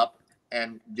stood up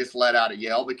and just let out a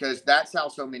yell, because that's how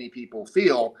so many people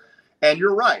feel. And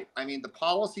you're right. I mean, the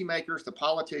policymakers, the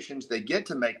politicians, they get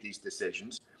to make these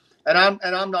decisions. And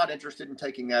I'm not interested in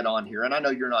taking that on here. And I know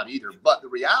you're not either. But the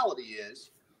reality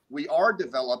is we are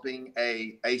developing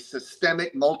a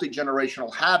systemic,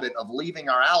 multi-generational habit of leaving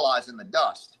our allies in the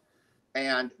dust.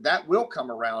 And that will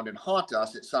come around and haunt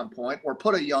us at some point, or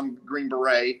put a young Green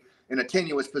Beret in a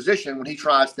tenuous position when he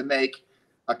tries to make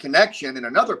a connection in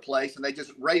another place, and they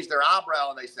just raise their eyebrow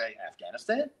and they say,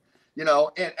 Afghanistan,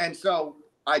 and so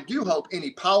I do hope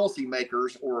any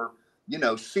policymakers or,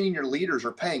 senior leaders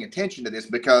are paying attention to this,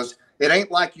 because it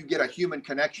ain't like you get a human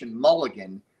connection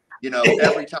mulligan,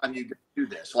 every time you do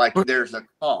this. Like, there's a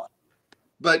cost.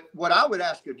 But what I would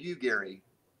ask of you, Gary,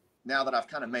 now that I've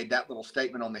kind of made that little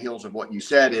statement on the heels of what you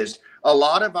said, is a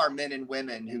lot of our men and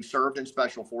women who served in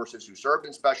special forces, who served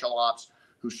in special ops,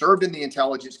 who served in the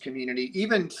intelligence community,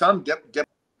 even some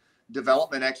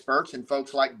development experts and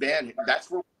folks like Ben,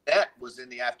 that's where Beret was in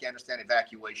the Afghanistan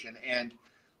evacuation. And,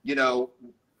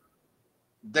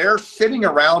 they're sitting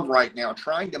around right now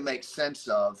trying to make sense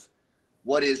of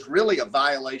what is really a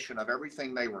violation of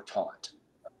everything they were taught.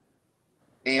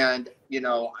 And,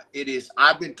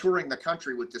 I've been touring the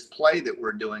country with this play that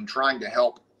we're doing, trying to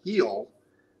help heal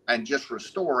and just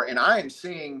restore. And I am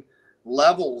seeing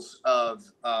levels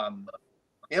of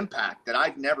impact that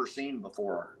I've never seen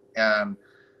before.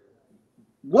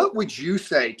 What would you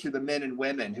say to the men and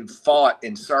women who fought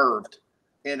and served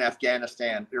in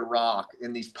Afghanistan, Iraq,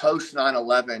 in these post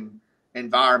 9/11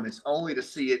 environments, only to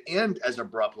see it end as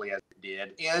abruptly as it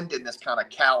did, end in this kind of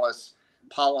callous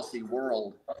policy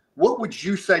world? What would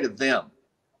you say to them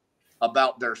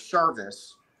about their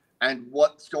service and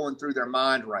what's going through their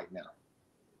mind right now?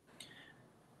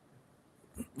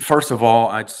 First of all,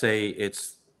 I'd say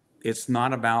it's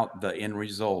not about the end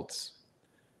results.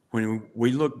 When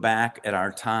we look back at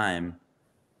our time,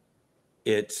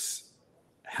 it's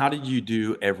how did you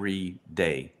do every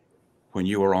day when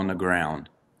you were on the ground?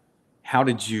 How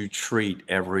did you treat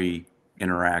every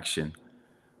interaction?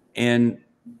 And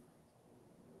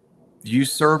you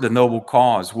served a noble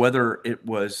cause, whether it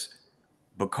was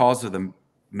because of the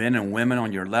men and women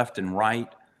on your left and right,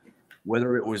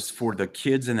 whether it was for the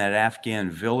kids in that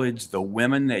Afghan village, the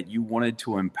women that you wanted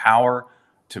to empower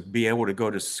to be able to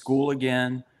go to school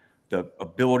again, the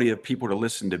ability of people to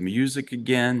listen to music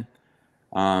again.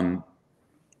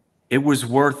 It was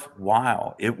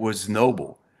worthwhile. It was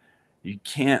noble. You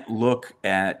can't look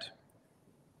at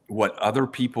what other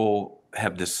people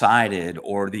have decided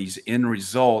or these end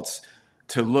results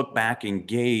to look back and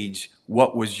gauge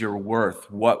what was your worth,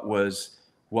 what was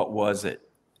it.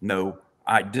 No,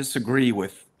 I disagree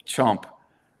with Chump,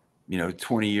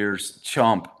 20 years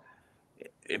Chump,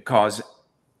 because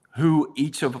who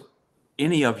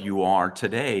any of you are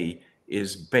today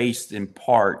is based in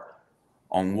part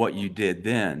on what you did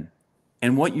then.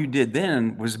 And what you did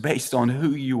then was based on who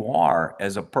you are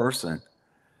as a person.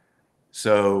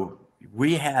 So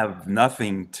we have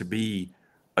nothing to be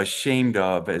ashamed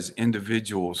of as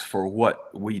individuals for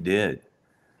what we did.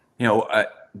 I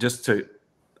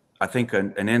think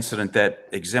an incident that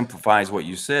exemplifies what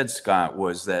you said, Scott,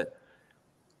 was that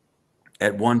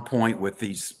at one point with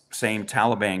these same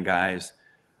Taliban guys,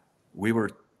 we were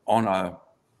on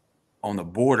the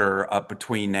border up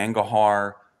between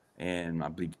Nangarhar and I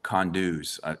believe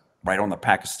Kunduz, right on the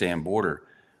Pakistan border.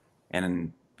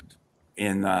 And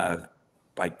in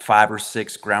like 5 or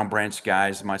 6 ground branch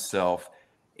guys, myself,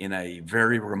 in a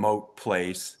very remote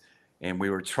place, and we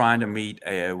were trying to meet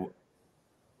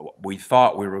we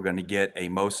thought we were going to get a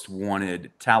most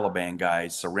wanted Taliban guy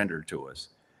surrender to us.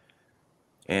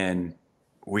 And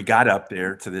we got up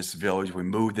there to this village. We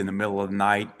moved in the middle of the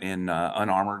night in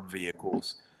unarmored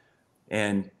vehicles,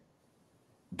 and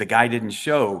the guy didn't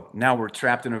show. Now we're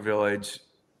trapped in a village.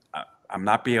 I'm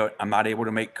not able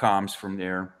to make comms from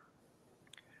there.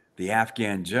 The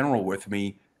Afghan general with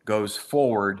me goes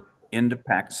forward into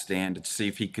Pakistan to see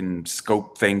if he can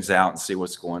scope things out and see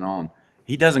what's going on.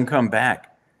 He doesn't come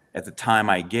back at the time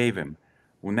I gave him.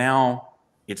 Well, now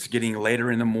it's getting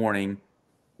later in the morning.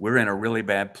 We're in a really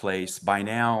bad place. By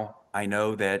now, I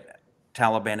know that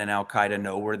Taliban and Al-Qaeda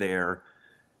know we're there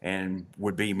and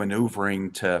would be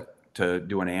maneuvering to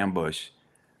do an ambush.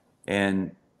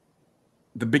 And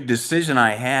the big decision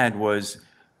I had was,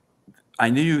 I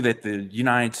knew that the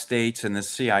United States and the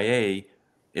CIA,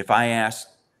 if I asked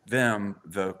them,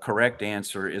 the correct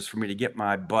answer is for me to get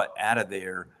my butt out of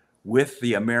there with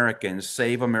the Americans,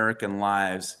 save American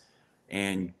lives,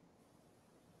 and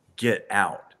get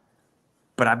out.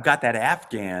 But I've got that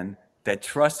Afghan that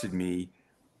trusted me,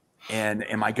 and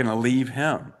am I going to leave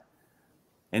him?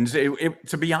 And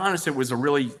to be honest, it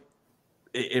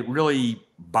really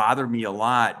bothered me a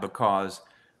lot because,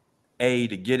 to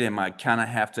get him, I kind of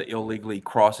have to illegally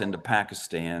cross into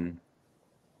Pakistan.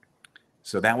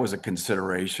 So that was a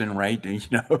consideration, right?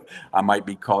 I might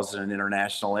be causing an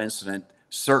international incident.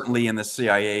 Certainly in the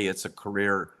CIA, it's a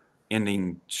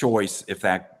career-ending choice if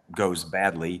that goes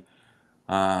badly.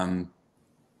 And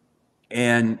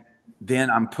then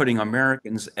I'm putting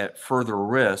Americans at further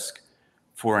risk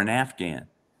for an Afghan.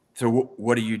 So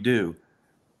what do you do?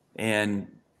 And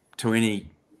to any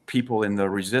people in the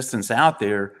resistance out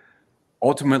there,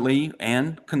 ultimately,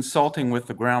 and consulting with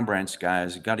the ground branch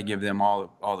guys, you got to give them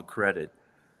all the credit.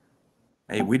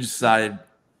 Hey, we decided,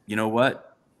 you know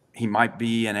what? He might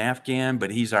be an Afghan,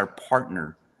 but he's our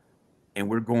partner, and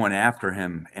we're going after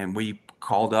him. And we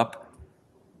called up,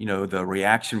 the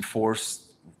reaction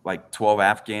force, like 12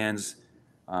 Afghans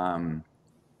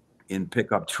in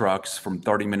pickup trucks from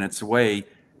 30 minutes away,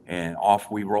 and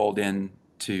off we rolled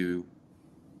into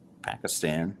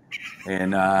Pakistan.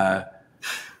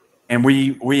 And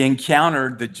we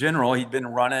encountered the general. He'd been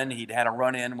running. He'd had a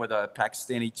run-in with a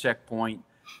Pakistani checkpoint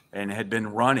and had been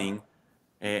running.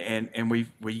 And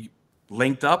we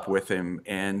linked up with him.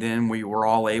 And then we were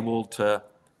all able to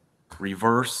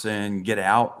reverse and get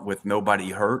out with nobody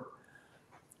hurt.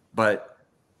 But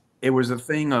it was a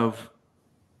thing of,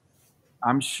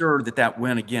 I'm sure that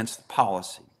went against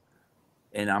policy.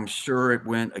 And I'm sure it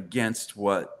went against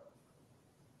what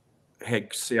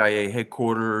CIA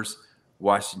headquarters,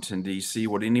 Washington, D.C.,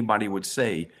 what anybody would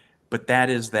say, but that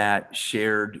is that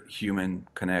shared human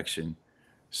connection.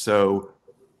 So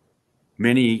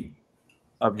many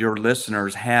of your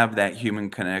listeners have that human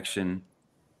connection.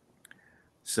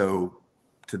 So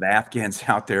to the Afghans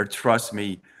out there, trust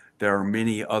me, there are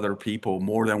many other people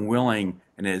more than willing,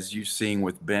 and as you've seen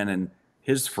with Ben and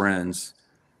his friends,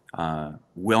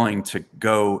 willing to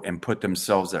go and put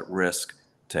themselves at risk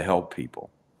to help people.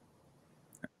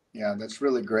 Yeah, that's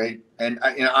really great. And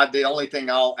the only thing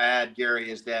I'll add,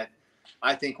 Gary, is that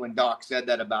I think when Doc said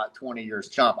that about 20 years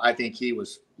Chump, I think he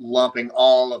was lumping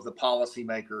all of the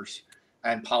policymakers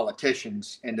and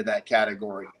politicians into that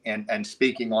category and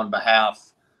speaking on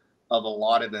behalf of a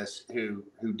lot of us who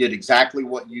did exactly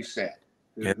what you said,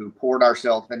 who poured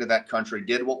ourselves into that country,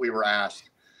 did what we were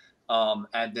asked,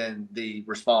 and then the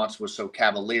response was so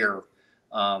cavalier.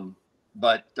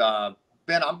 But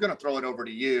Ben, I'm going to throw it over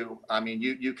to you. I mean,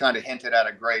 you kind of hinted at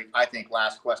a great, I think,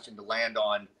 last question to land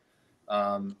on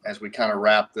as we kind of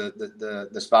wrap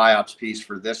the spy ops piece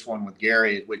for this one with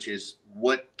Gary, which is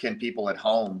what can people at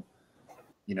home,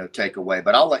 take away?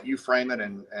 But I'll let you frame it.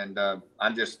 And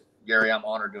Gary, I'm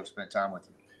honored to have spent time with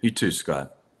you. You too,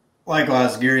 Scott.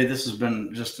 Likewise, Gary, this has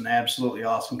been just an absolutely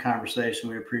awesome conversation.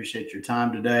 We appreciate your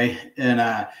time today.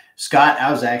 And Scott,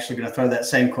 I was actually going to throw that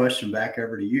same question back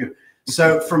over to you.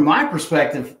 So from my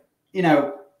perspective,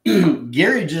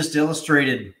 Gary just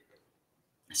illustrated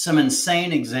some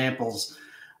insane examples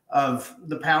of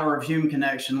the power of human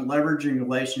connection, leveraging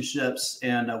relationships,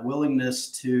 and a willingness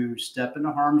to step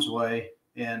into harm's way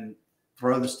and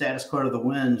throw the status quo to the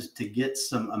wind to get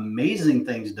some amazing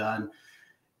things done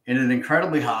in an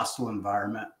incredibly hostile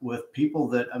environment with people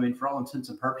that, I mean, for all intents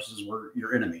and purposes, were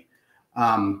your enemy.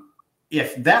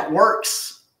 If that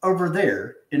works over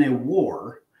there in a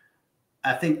war,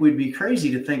 I think we'd be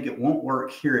crazy to think it won't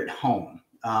work here at home.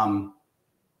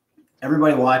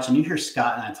 Everybody watching, you hear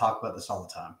Scott and I talk about this all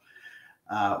the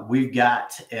time. We've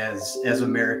got, as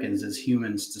Americans, as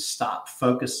humans, to stop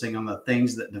focusing on the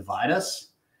things that divide us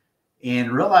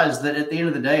and realize that at the end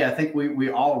of the day, I think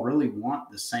we all really want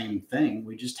the same thing.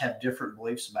 We just have different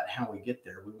beliefs about how we get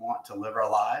there. We want to live our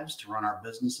lives, to run our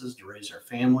businesses, to raise our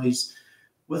families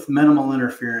with minimal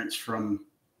interference from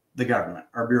the government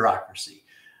or bureaucracy.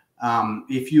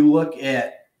 If you look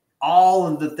at all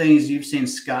of the things you've seen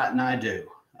Scott and I do,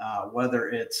 whether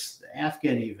it's the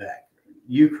Afghan evac,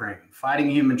 Ukraine, fighting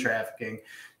human trafficking,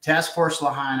 Task Force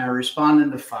Lahaina,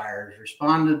 responding to fires,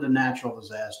 responding to natural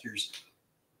disasters,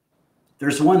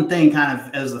 there's one thing kind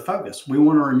of as the focus. We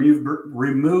want to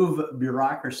remove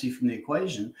bureaucracy from the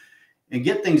equation and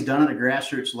get things done at a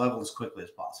grassroots level as quickly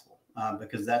as possible,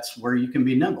 because that's where you can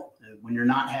be nimble. When you're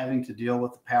not having to deal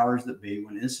with the powers that be,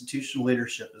 when institutional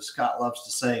leadership, as Scott loves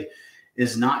to say,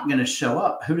 is not going to show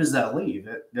up, who does that leave?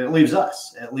 It leaves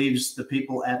us. It leaves the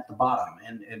people at the bottom.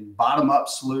 And bottom-up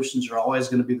solutions are always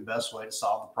going to be the best way to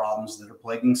solve the problems that are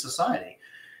plaguing society.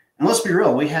 And let's be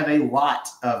real, we have a lot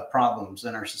of problems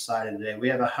in our society today. We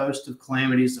have a host of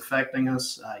calamities affecting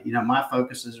us. My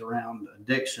focus is around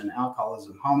addiction,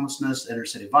 alcoholism, homelessness, inner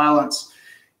city violence,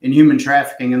 and human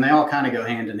trafficking, and they all kind of go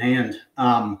hand in hand.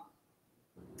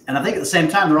 And I think at the same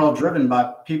time, they're all driven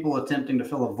by people attempting to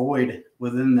fill a void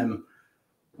within them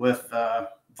with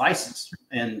vices.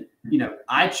 And,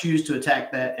 I choose to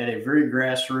attack that at a very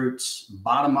grassroots,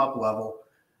 bottom-up level,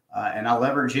 and I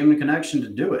leverage human connection to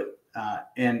do it.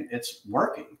 And it's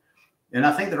working. And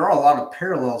I think there are a lot of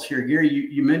parallels here. Gary,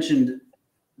 you mentioned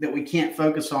that we can't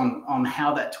focus on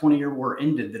how that 20-year war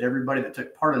ended, that everybody that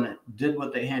took part in it did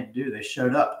what they had to do. They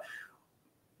showed up.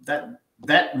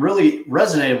 That really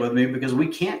resonated with me because we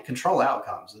can't control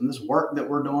outcomes. And this work that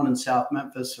we're doing in South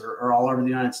Memphis or all over the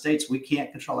United States, we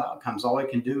can't control outcomes. All we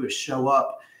can do is show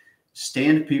up,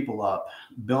 stand people up,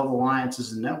 build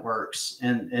alliances and networks,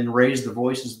 and raise the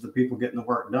voices of the people getting the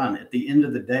work done. At the end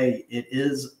of the day, it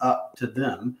is up to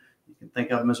them. You can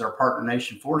think of them as our partner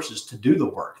nation forces to do the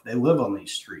work. They live on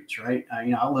these streets, right?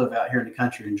 I live out here in the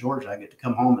country in Georgia. I get to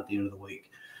come home at the end of the week.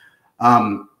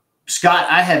 Scott,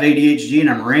 I have ADHD and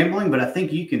I'm rambling, but I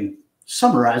think you can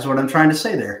summarize what I'm trying to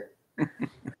say there.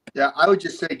 Yeah, I would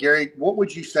just say, Gary, what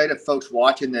would you say to folks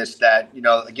watching this that,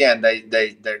 again,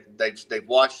 they've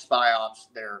watched spy ops,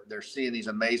 they're seeing these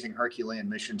amazing Herculean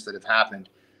missions that have happened,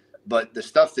 but the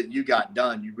stuff that you got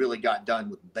done, you really got done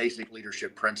with basic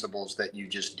leadership principles that you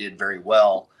just did very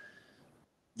well.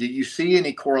 Do you see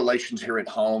any correlations here at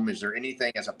home? Is there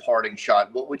anything as a parting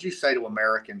shot? What would you say to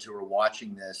Americans who are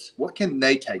watching this? What can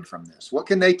they take from this? What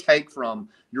can they take from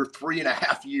your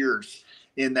 3.5 years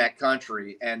in that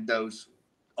country and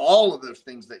all of those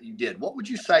things that you did? What would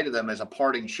you say to them as a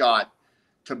parting shot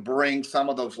to bring some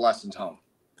of those lessons home?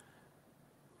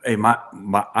 Hey,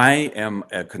 I am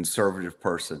a conservative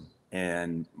person,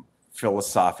 and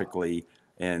philosophically,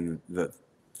 and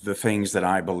the things that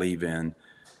I believe in,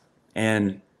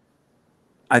 and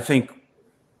I think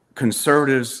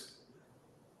conservatives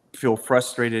feel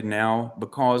frustrated now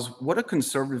because what do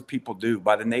conservative people do?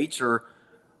 By the nature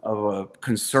of a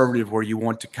conservative, where you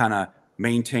want to kind of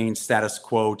maintain status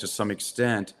quo to some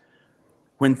extent,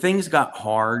 when things got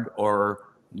hard or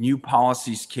new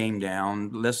policies came down,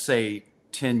 let's say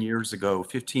 10 years ago,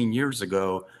 15 years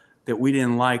ago, that we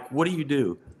didn't like, what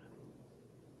do?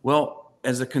 Well,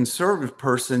 as a conservative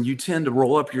person, you tend to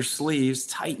roll up your sleeves,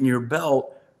 tighten your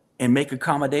belt, and make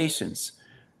accommodations,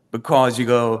 because you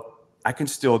go, I can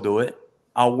still do it.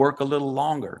 I'll work a little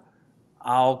longer.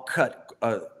 I'll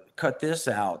cut this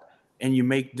out, and you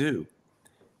make do.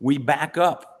 We back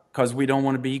up because we don't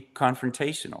want to be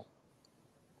confrontational.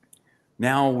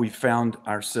 Now we found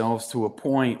ourselves to a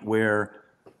point where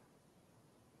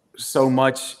so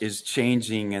much is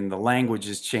changing and the language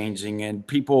is changing, and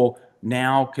people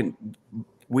now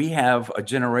we have a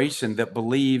generation that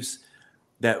believes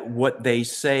that what they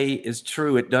say is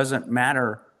true. It doesn't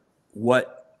matter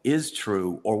what is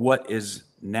true or what is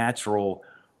natural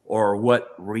or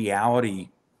what reality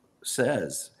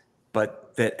says,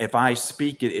 but that if I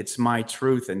speak it, it's my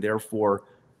truth, and therefore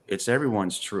it's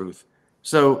everyone's truth.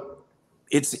 So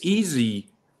it's easy.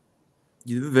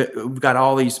 We've got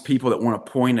all these people that want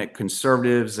to point at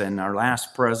conservatives and our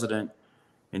last president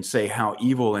and say how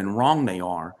evil and wrong they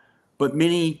are. But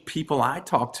many people I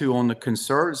talk to on the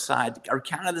conservative side are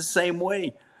kind of the same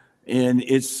way. And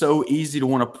it's so easy to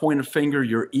want to point a finger.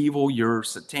 You're evil. You're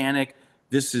satanic.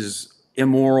 This is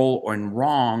immoral and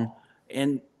wrong.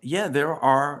 And yeah, there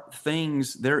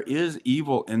is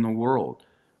evil in the world.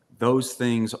 Those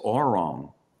things are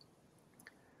wrong.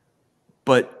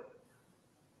 But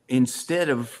instead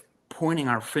of pointing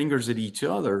our fingers at each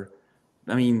other,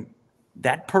 I mean,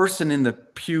 that person in the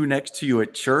pew next to you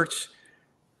at church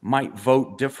might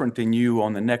vote different than you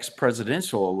on the next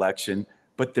presidential election,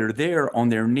 but they're there on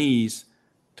their knees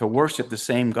to worship the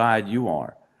same God you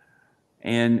are.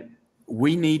 And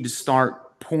we need to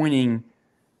start pointing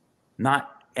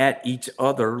not at each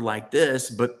other like this,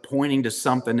 but pointing to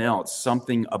something else,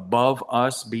 something above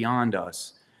us, beyond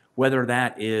us, whether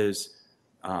that is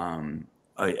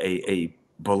a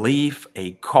belief,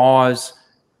 a cause,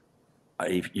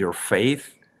 your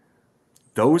faith.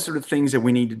 Those are the things that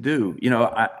we need to do. You know,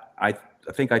 I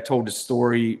think I told a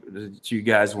story to you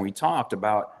guys when we talked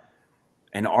about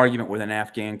an argument with an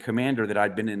Afghan commander that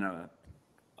I'd been in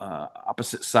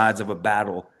opposite sides of a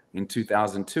battle in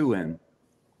 2002 in.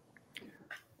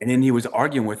 And then he was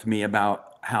arguing with me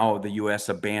about how the U.S.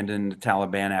 abandoned the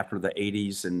Taliban after the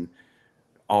 80s and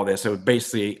all this. So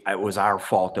basically, it was our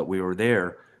fault that we were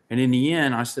there. And in the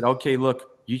end, I said, okay,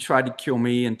 look, you tried to kill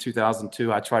me in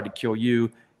 2002. I tried to kill you.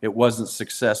 It wasn't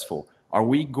successful. Are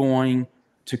we going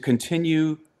to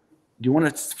continue? Do you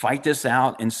want to fight this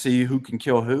out and see who can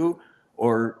kill who?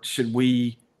 Or should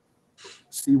we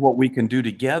see what we can do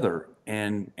together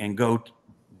and go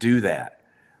do that?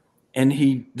 And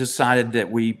he decided that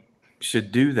we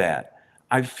should do that.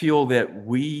 I feel that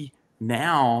we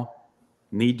now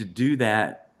need to do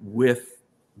that with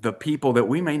the people that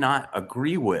we may not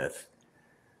agree with.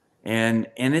 And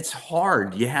it's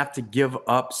hard. You have to give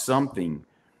up something.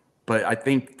 But I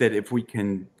think that if we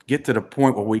can get to the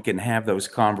point where we can have those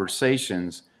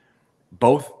conversations,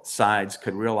 both sides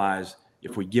could realize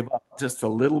if we give up just a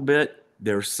little bit,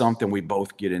 there's something we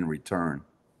both get in return.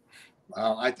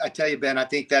 Well, I tell you, Ben, I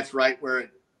think that's right where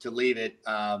to leave it.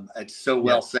 It's so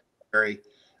well said, Barry.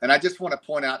 And I just want to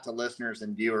point out to listeners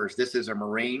and viewers, this is a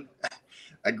Marine,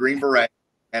 a Green Beret,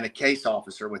 and a case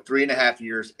officer with 3.5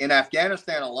 years in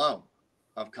Afghanistan alone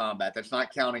of combat. That's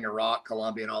not counting Iraq,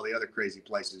 Colombia, and all the other crazy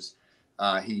places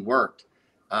he worked.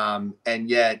 And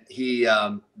yet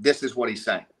this is what he's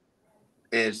saying,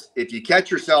 is if you catch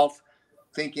yourself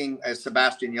thinking, as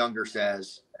Sebastian Younger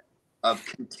says, of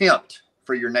contempt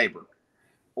for your neighbor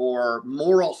or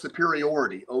moral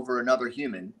superiority over another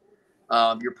human,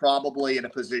 you're probably in a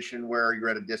position where you're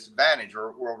at a disadvantage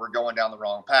or where we're going down the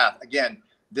wrong path. Again,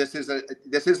 this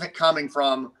isn't coming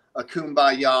from a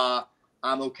kumbaya,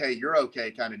 I'm okay, you're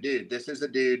okay kind of dude. This is a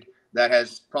dude that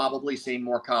has probably seen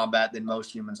more combat than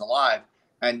most humans alive.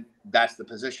 And that's the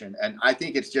position. And I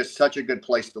think it's just such a good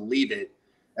place to leave it.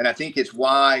 And I think it's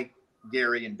why,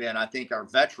 Gary and Ben, I think our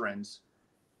veterans,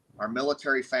 our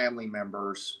military family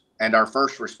members, and our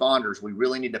first responders, we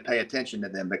really need to pay attention to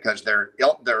them because they're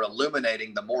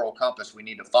illuminating the moral compass we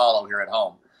need to follow here at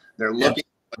home. They're looking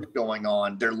at what's going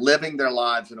on. They're living their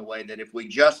lives in a way that if we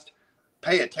just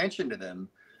pay attention to them,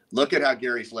 look at how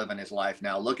Gary's living his life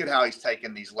now. Look at how he's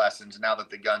taken these lessons now that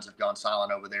the guns have gone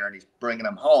silent over there and he's bringing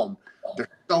them home. There's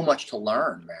so much to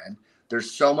learn, man.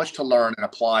 There's so much to learn and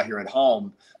apply here at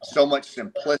home. So much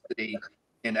simplicity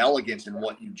and elegance in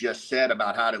what you just said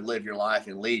about how to live your life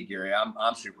and lead, Gary.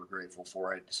 I'm super grateful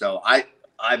for it. So I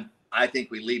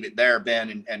think we leave it there,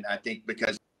 Ben, and I think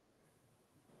because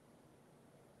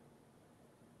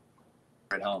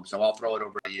at home. So I'll throw it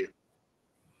over to you.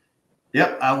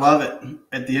 Yep, I love it.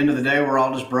 At the end of the day, we're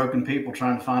all just broken people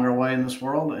trying to find our way in this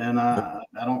world, and I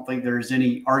don't think there's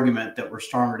any argument that we're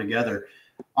stronger together.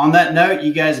 On that note,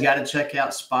 you guys got to check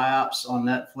out Spy Ops on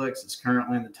Netflix. It's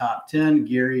currently in the top 10.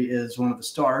 Gary is one of the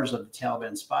stars of the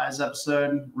Taliban Spies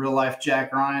episode. Real life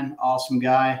Jack Ryan, awesome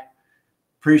guy.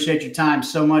 Appreciate your time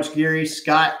so much, Gary.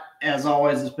 Scott, as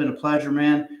always, it's been a pleasure,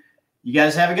 man. You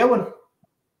guys have a good one.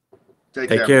 Take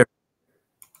care.